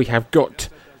 We have got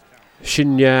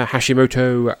Shinya,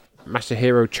 Hashimoto,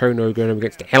 Masahiro Chono going up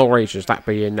against the Hellraisers. That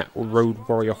being Road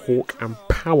Warrior Hawk and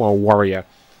Power Warrior,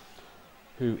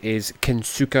 who is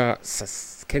Kensuke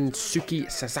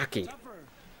Sasaki.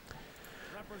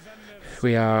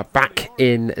 We are back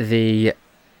in the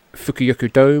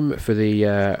Fukuoka Dome for the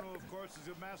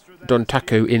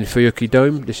Dontaku in Fukuoka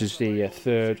Dome. This is the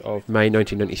 3rd of May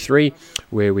 1993,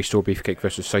 where we saw Beefcake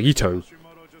versus Saito. So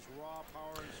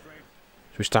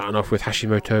we're starting off with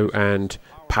Hashimoto and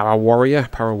Power Warrior.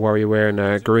 Power Warrior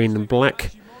wearing green and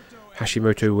black.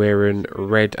 Hashimoto wearing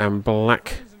red and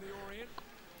black.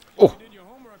 Oh!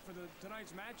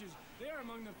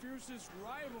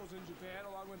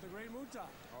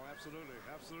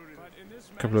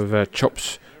 A couple of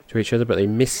chops to each other, but they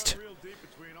missed.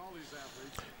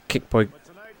 Kick by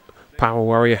Power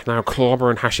Warrior, now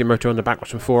clobbering Hashimoto on the back with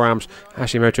some forearms.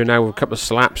 Hashimoto now with a couple of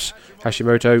slaps.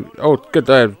 Hashimoto, oh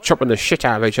good, chopping the shit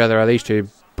out of each other, are these two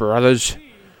brothers.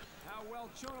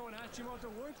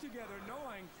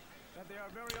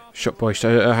 Shot by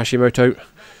Hashimoto.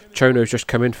 Chono's just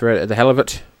come in for it at the hell of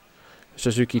it.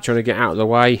 Suzuki trying to get out of the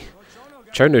way.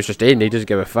 Chono's just in, he doesn't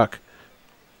give a fuck.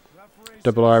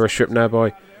 Double Irish whip now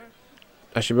by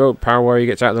Hashimoto. Power Warrior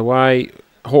gets out of the way.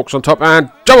 Hawk's on top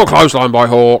and double clothesline by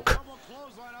Hawk.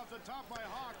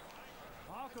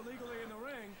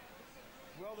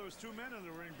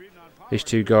 These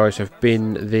two guys have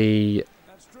been the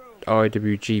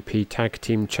IWGP Tag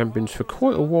Team Champions for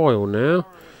quite a while now.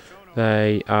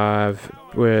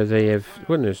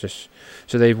 When is this?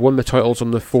 So they've won the titles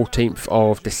on the 14th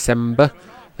of December.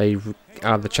 They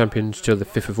are the champions till the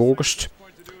 5th of August.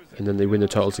 And then they win the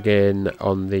titles again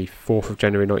on the 4th of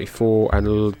January 94 and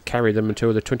will carry them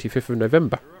until the 25th of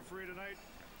November.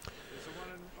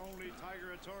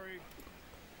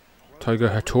 Tiger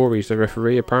Hattori is the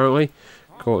referee, apparently.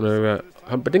 Corner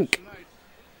Humperdinck.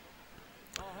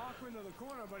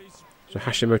 So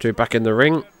Hashimoto back in the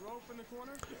ring.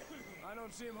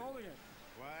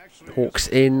 Hawk's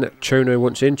in. Chono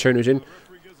once in. Chono's in.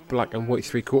 Black and white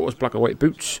 3/4, black and white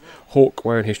boots. Hawk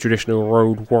wearing his traditional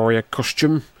Road Warrior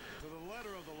costume.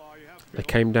 They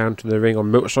came down to the ring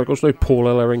on motorcycles. No Paul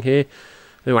Ellering here.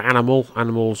 No Animal.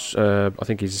 Animal's, I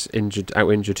think he's out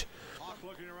injured.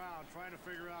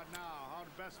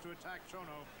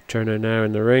 Chono now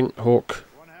in the ring. Hawk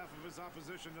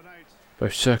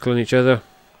Both circling each other.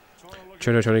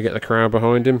 Chono trying to get the crowd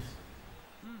behind him.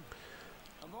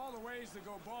 Of all the ways to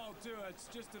go bald, too, it's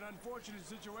just an unfortunate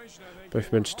situation, I think.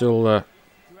 Both men still... To have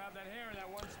that hair in that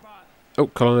one spot. Oh,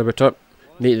 collar over top.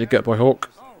 Knee to the gut by Hawk.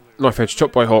 Knife edge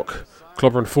chop by Hawk.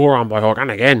 Clobber and forearm by Hawk.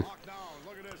 And again.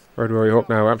 Road Warrior Hawk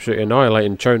now absolutely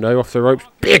annihilating Chono off the ropes.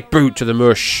 Big boot to the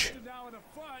mush.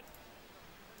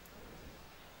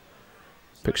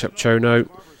 Picks up Chono.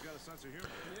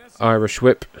 Irish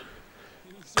whip.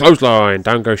 Clothesline.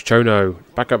 Down goes Chono.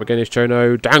 Back up again is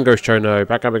Chono. Down goes Chono.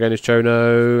 Back up again is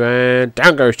Chono. And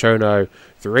down goes Chono.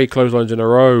 3 clotheslines in a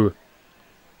row. As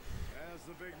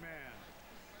the big man.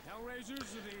 Hellraisers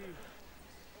are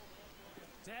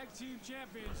the tag team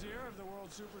champions here of the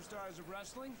World Superstars of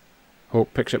Wrestling.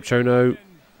 Hawk picks up Chono.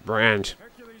 Brand.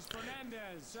 Hercules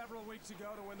Fernandez several weeks ago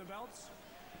to win the belts.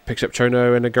 Picks up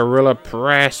Chono in a gorilla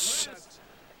press.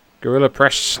 Gorilla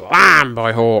press slam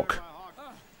by Hawk.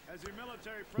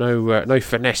 No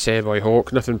finesse here by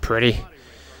Hawk. Nothing pretty.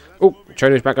 Oh,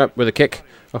 Chono's back up with a kick.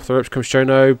 Off the ropes comes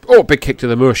Chono. Oh, big kick to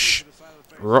the mush.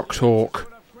 Rocks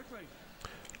Hawk.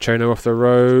 Chono off the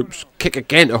ropes. Kick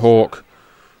again to Hawk.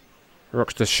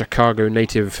 Rocks the Chicago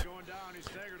native.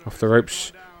 Off the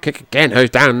ropes. Kick again.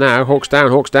 Who's down now? Hawk's down.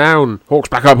 Hawk's down. Hawk's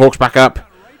back up. Hawk's back up.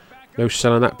 No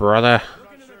selling that, brother.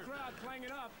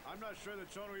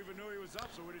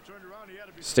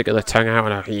 Stick of the tongue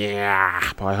out and a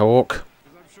yeah by Hawk.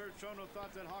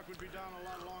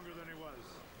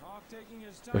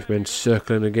 Both men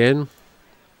circling again.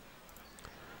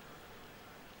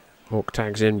 Hawk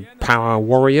tags in Power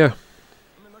Warrior.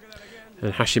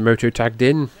 And Hashimoto tagged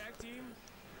in.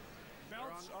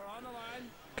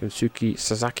 Kensuke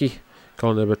Sasaki.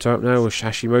 Calling over top now with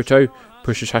Hashimoto.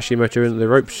 Pushes Hashimoto into the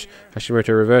ropes.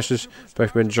 Hashimoto reverses.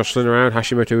 Both men jostling around.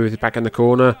 Hashimoto with his back in the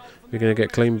corner. We're going to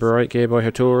get clean break here by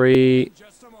Hattori.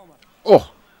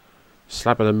 Oh!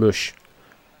 Slap of the mush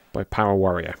by Power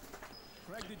Warrior.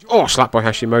 Oh! Slap by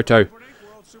Hashimoto.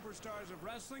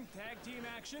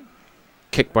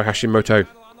 Kick by Hashimoto.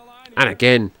 And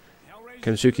again.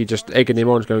 Kensuke just egging him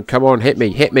on. Going, come on, hit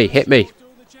me, hit me, hit me.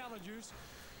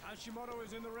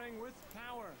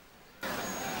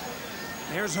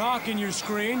 There's Hawk in your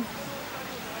screen.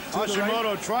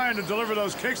 Hashimoto trying to deliver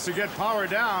those kicks to get Power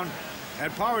down,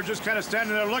 and Power just kind of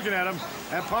standing there looking at him,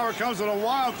 and Power comes with a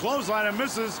wild clothesline and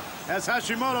misses as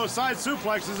Hashimoto side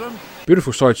suplexes him.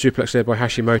 Beautiful side suplex there by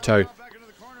Hashimoto.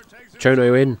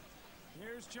 Chono in.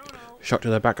 Shot to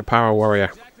the back of Power Warrior.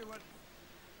 Exactly what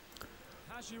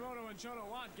Hashimoto and Chono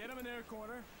want. Get him in their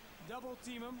corner, double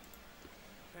team him,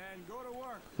 and go to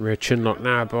work. Rear chin lock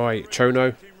now by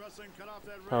Chono.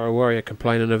 Power Warrior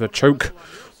complaining of a choke.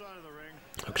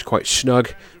 Looks quite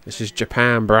snug. This is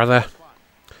Japan, brother.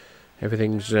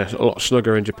 Everything's a lot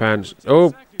snugger in Japan.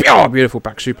 Oh, beautiful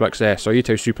back suplex there.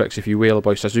 Saito suplex, if you will,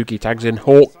 by Suzuki. Tags in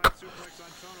Hawk.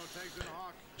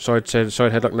 Side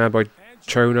headlock now by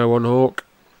Chono on Hawk.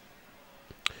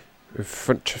 With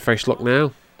front face lock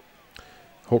now.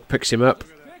 Hawk picks him up.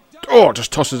 Oh,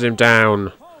 just tosses him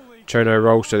down. Chono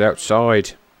rolls to the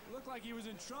outside.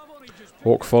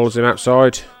 Hawk follows him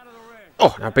outside.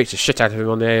 Oh, now beats the shit out of him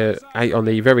on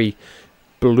the very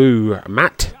blue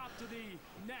mat.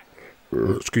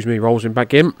 Excuse me, rolls him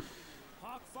back in.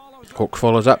 Hawk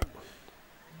follows up.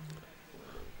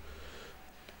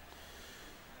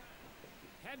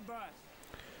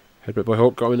 Headbutt by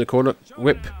Hawk, got him in the corner.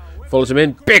 Whip, follows him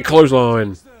in. Big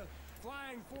clothesline.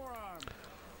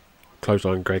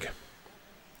 Clothesline, Greg.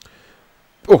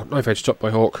 Oh, knife edge chop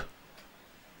by Hawk.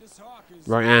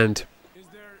 Right hand.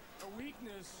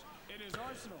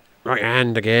 Right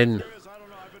hand again.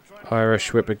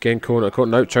 Irish whip again. Corner to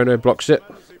corner. No, Chono blocks it.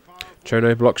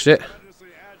 Chono blocks it.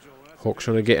 Hawk's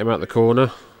trying to get him out the corner.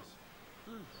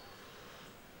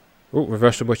 Oh,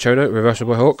 reversal by Chono. Reversal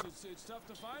by Hawk.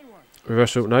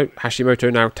 Reversal. No.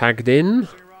 Hashimoto now tagged in.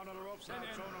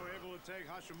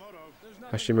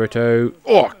 Hashimoto.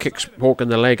 Oh, kicks Hawk in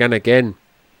the leg and again.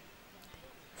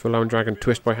 Full on dragon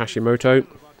twist by Hashimoto.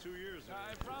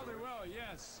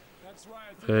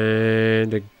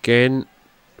 And again,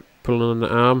 pulling on the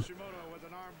arm.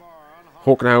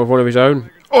 Hawk now with one of his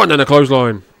own. Oh, and then a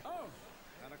clothesline.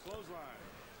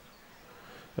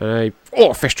 And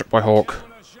a fist struck by Hawk.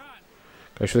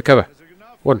 Goes for the cover.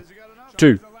 1,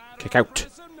 2, kick out.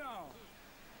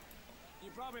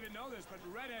 You probably didn't know this, but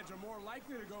redheads are more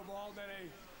likely to go bald than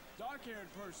a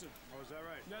dark-haired person. Oh, is that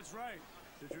right? That's right.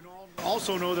 Did you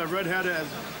also know that redhead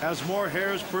has more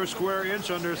hairs per square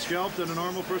inch on their scalp than a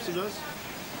normal person does?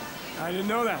 I didn't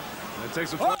know that. It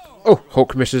takes a Oh,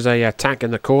 Hawk misses a attack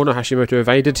in the corner. Hashimoto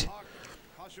evaded.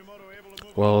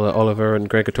 Well, Oliver and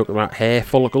Greg are talking about hair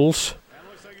follicles.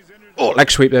 Oh,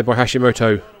 leg sweep there by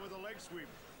Hashimoto.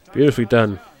 Beautifully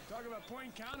done.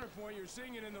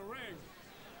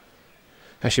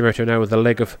 Hashimoto now with the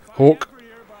leg of Hawk.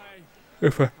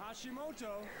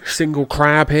 Single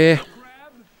crab here.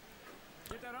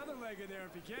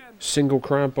 Single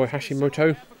crab by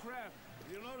Hashimoto.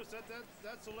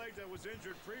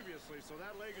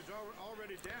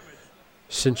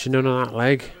 Cinching in on that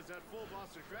leg.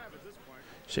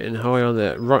 Sitting high on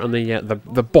the right on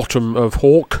the bottom of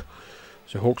Hawk.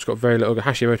 So Hawk's got very little.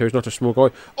 Hashimoto's not a small guy.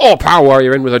 Oh, Power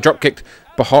Warrior in with a drop kick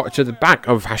to the back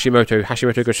of Hashimoto.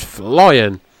 Hashimoto goes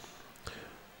flying.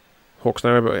 Hawk's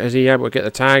now is he able to get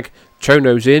the tag?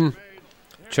 Chono's in.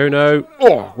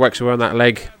 Chono works around that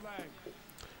leg.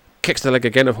 Kicks the leg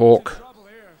again of Hawk.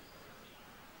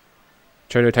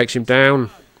 Chono takes him down.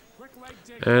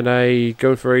 And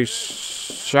going for a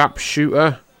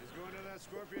sharpshooter.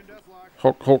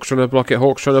 Hawk's trying to block it.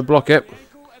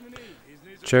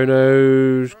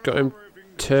 Chono's got him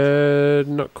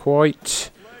turned, not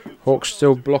quite. Hawk's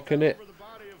still blocking it.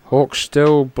 Chono's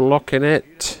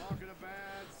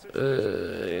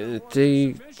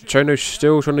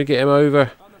still trying to get him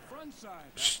over.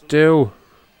 Still.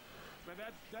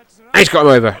 He's got him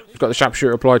over. He's got the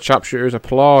sharpshooter applied. Sharpshooter is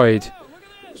applied.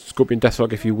 Scorpion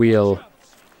Deathlock, if you will.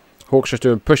 Hawk's just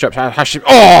doing push-ups.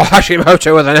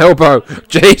 Hashimoto with an elbow.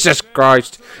 Jesus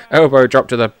Christ. Elbow drop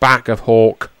to the back of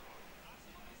Hawk.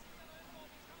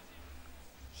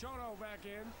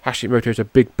 Hashimoto's a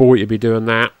big boy to be doing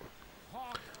that.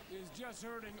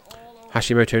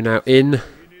 Hashimoto now in.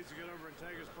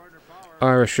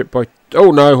 Irish whip by...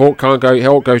 Oh no, Hawk can't go.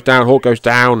 Hawk goes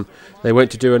down. They went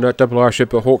to do a double Irish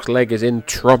whip, but Hawk's leg is in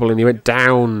trouble and he went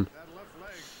down.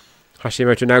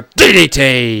 Hashimoto now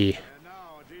DDT.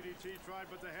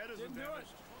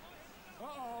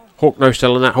 Hawk no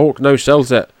selling that. Hawk no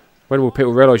sells it. When will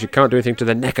people realise you can't do anything to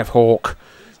the neck of Hawk?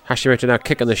 Hashimoto now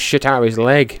kicking the shit out of his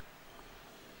leg.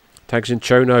 Tags in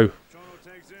Chono.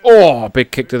 Oh,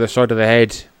 big kick to the side of the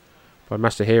head by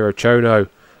Master Hero Chono.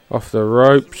 Off the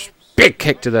ropes. Big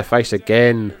kick to the face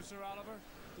again.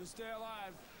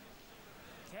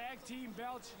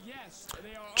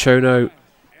 Chono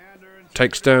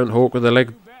takes down Hawk with a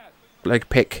leg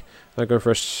pick. They're going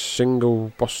for a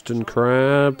single Boston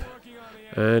Crab.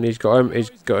 And he's got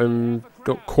him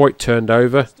not quite turned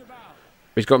over.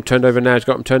 He's got him turned over now.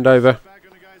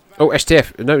 Oh,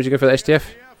 STF. No, is he going for the STF?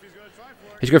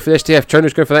 He's going for the STF.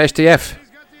 Chono's going for the STF.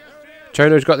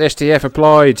 Chono's got the STF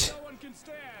applied.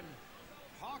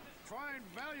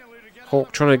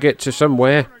 Hawk trying to get to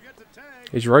somewhere.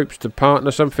 His ropes to partner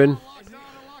something.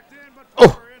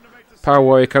 Oh! Power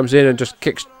Warrior comes in and just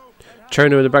kicks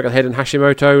Chono in the back of the head, and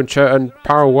Hashimoto and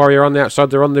Power Warrior on the outside.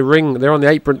 They're on the ring. They're on the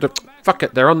apron. Fuck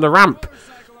it. They're on the ramp.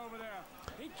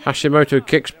 Hashimoto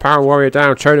kicks Power Warrior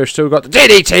down. Chono's still got the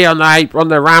DDT on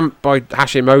the ramp by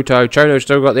Hashimoto. Chono's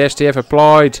still got the STF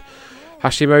applied.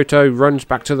 Hashimoto runs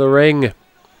back to the ring.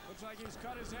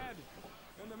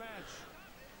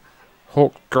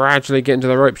 Hawk gradually getting to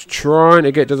the ropes, trying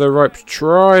to get to the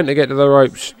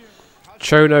ropes.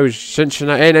 Chono's cinching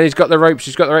that in, and he's got the ropes.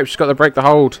 He's got to break the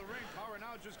hold.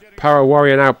 Power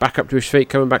Warrior now back up to his feet,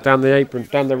 coming back down the apron,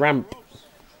 down the ramp.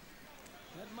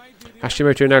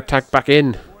 Hashimoto now tagged back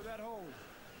in.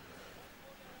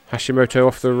 Hashimoto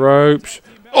off the ropes.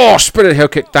 Oh, spinning heel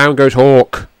kick, down goes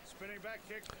Hawk.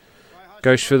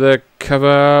 Goes for the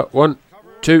cover. 1,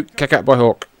 2, kick out by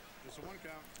Hawk.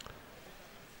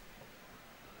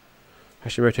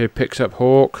 Hashimoto picks up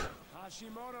Hawk.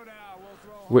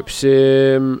 Whips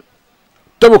him.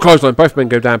 Double clothesline. Both men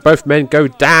go down. Both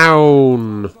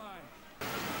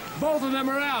of them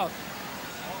are out.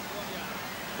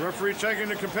 Referee checking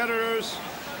the competitors.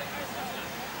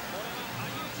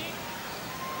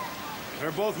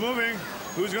 They're both moving.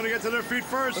 Who's going to get to their feet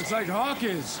first? Looks like Hawk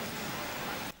is.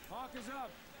 Hawk is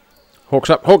up. Hawk's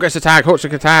up. Hawk gets the tag. Hawk's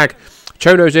a tag.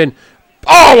 Chono's in.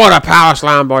 Oh, what a power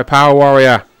slam by Power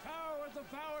Warrior.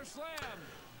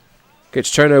 Gets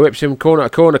Chono, whips him corner to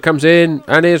corner, comes in,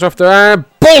 and he's off the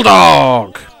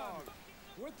Bulldog!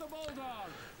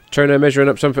 Chono measuring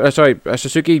up some...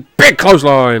 Suzuki, big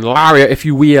clothesline! Lariat, if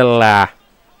you will.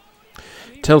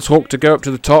 Tells Hawk to go up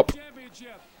to the top.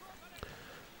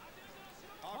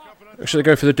 Actually, they're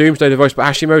going for the Doomsday device, but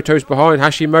Hashimoto's behind.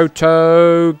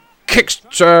 Hashimoto kicks...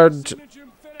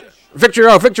 Victory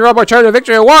roll by Chono.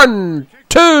 Victory roll. 1,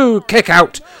 2, kick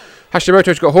out.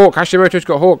 Hashimoto's got Hawk.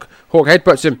 Hawk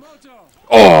headbutts him.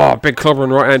 Oh, big clobber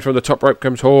and right hand from the top rope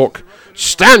comes Hawk.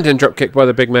 Standing drop kick by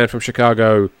the big man from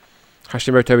Chicago.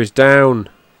 Hashimoto is down.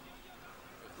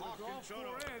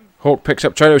 Hawk picks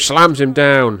up Chono, slams him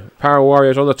down. Power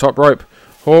Warrior's on the top rope.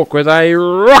 Hawk with a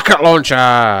rocket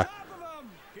launcher.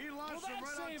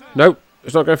 Nope,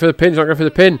 it's not going for the pin. It's not going for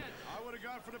the pin.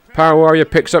 Power Warrior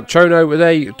picks up Chono with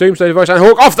a Doomsday Device, and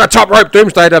Hawk off the top rope.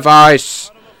 Doomsday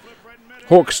Device.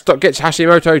 Hawk gets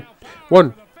Hashimoto.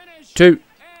 1, 2,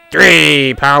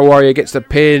 3. Power Warrior gets the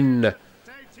pin.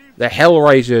 The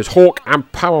Hellraisers, Hawk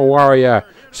and Power Warrior,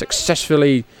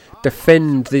 successfully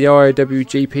defend the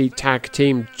IWGP Tag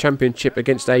Team Championship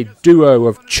against a duo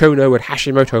of Chono and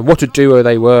Hashimoto. And what a duo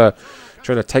they were,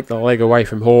 trying to take the leg away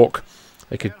from Hawk.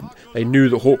 They knew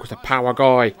that Hawk was a power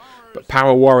guy, but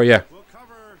Power Warrior,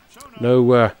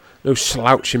 no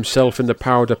slouch himself in the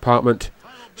power department,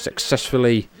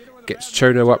 successfully gets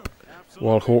Chono up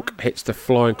while Hawk hits the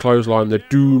flying clothesline. The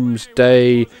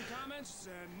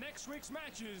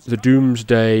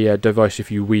Doomsday Device,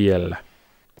 if you will.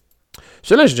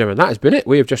 So, ladies and gentlemen, that has been it.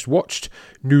 We have just watched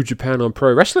New Japan on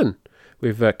Pro Wrestling.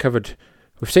 We've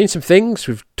seen some things,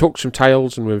 we've talked some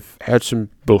tales, and we've heard some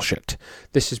bullshit.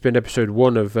 This has been episode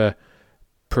 1 of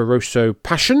Puroresu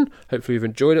Passion. Hopefully you've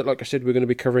enjoyed it. Like I said, we're going to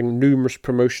be covering numerous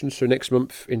promotions. So next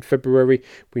month in February,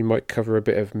 we might cover a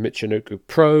bit of Michinoku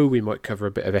Pro. We might cover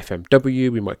a bit of FMW.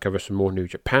 We might cover some more New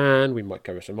Japan. We might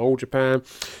cover some Old Japan.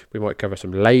 We might cover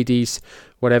some ladies.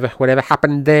 Whatever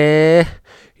happened there,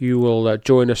 you will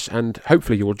join us, and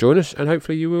hopefully you will join us, and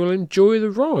hopefully you will enjoy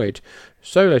the ride.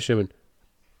 So, ladies and gentlemen,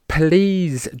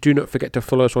 please do not forget to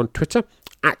follow us on Twitter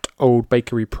at Old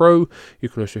Bakery Pro. You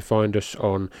can also find us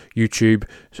on YouTube,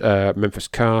 Memphis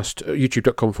Cast,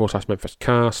 youtube.com/Memphis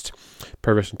Cast,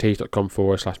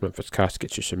 ProWrestlingTees.com/Memphis Cast to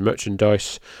get you some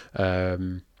merchandise.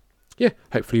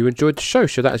 Hopefully you enjoyed the show.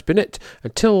 So that has been it.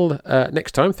 Until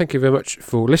next time, thank you very much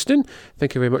for listening.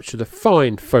 Thank you very much to the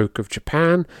fine folk of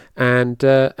Japan. And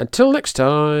until next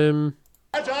time.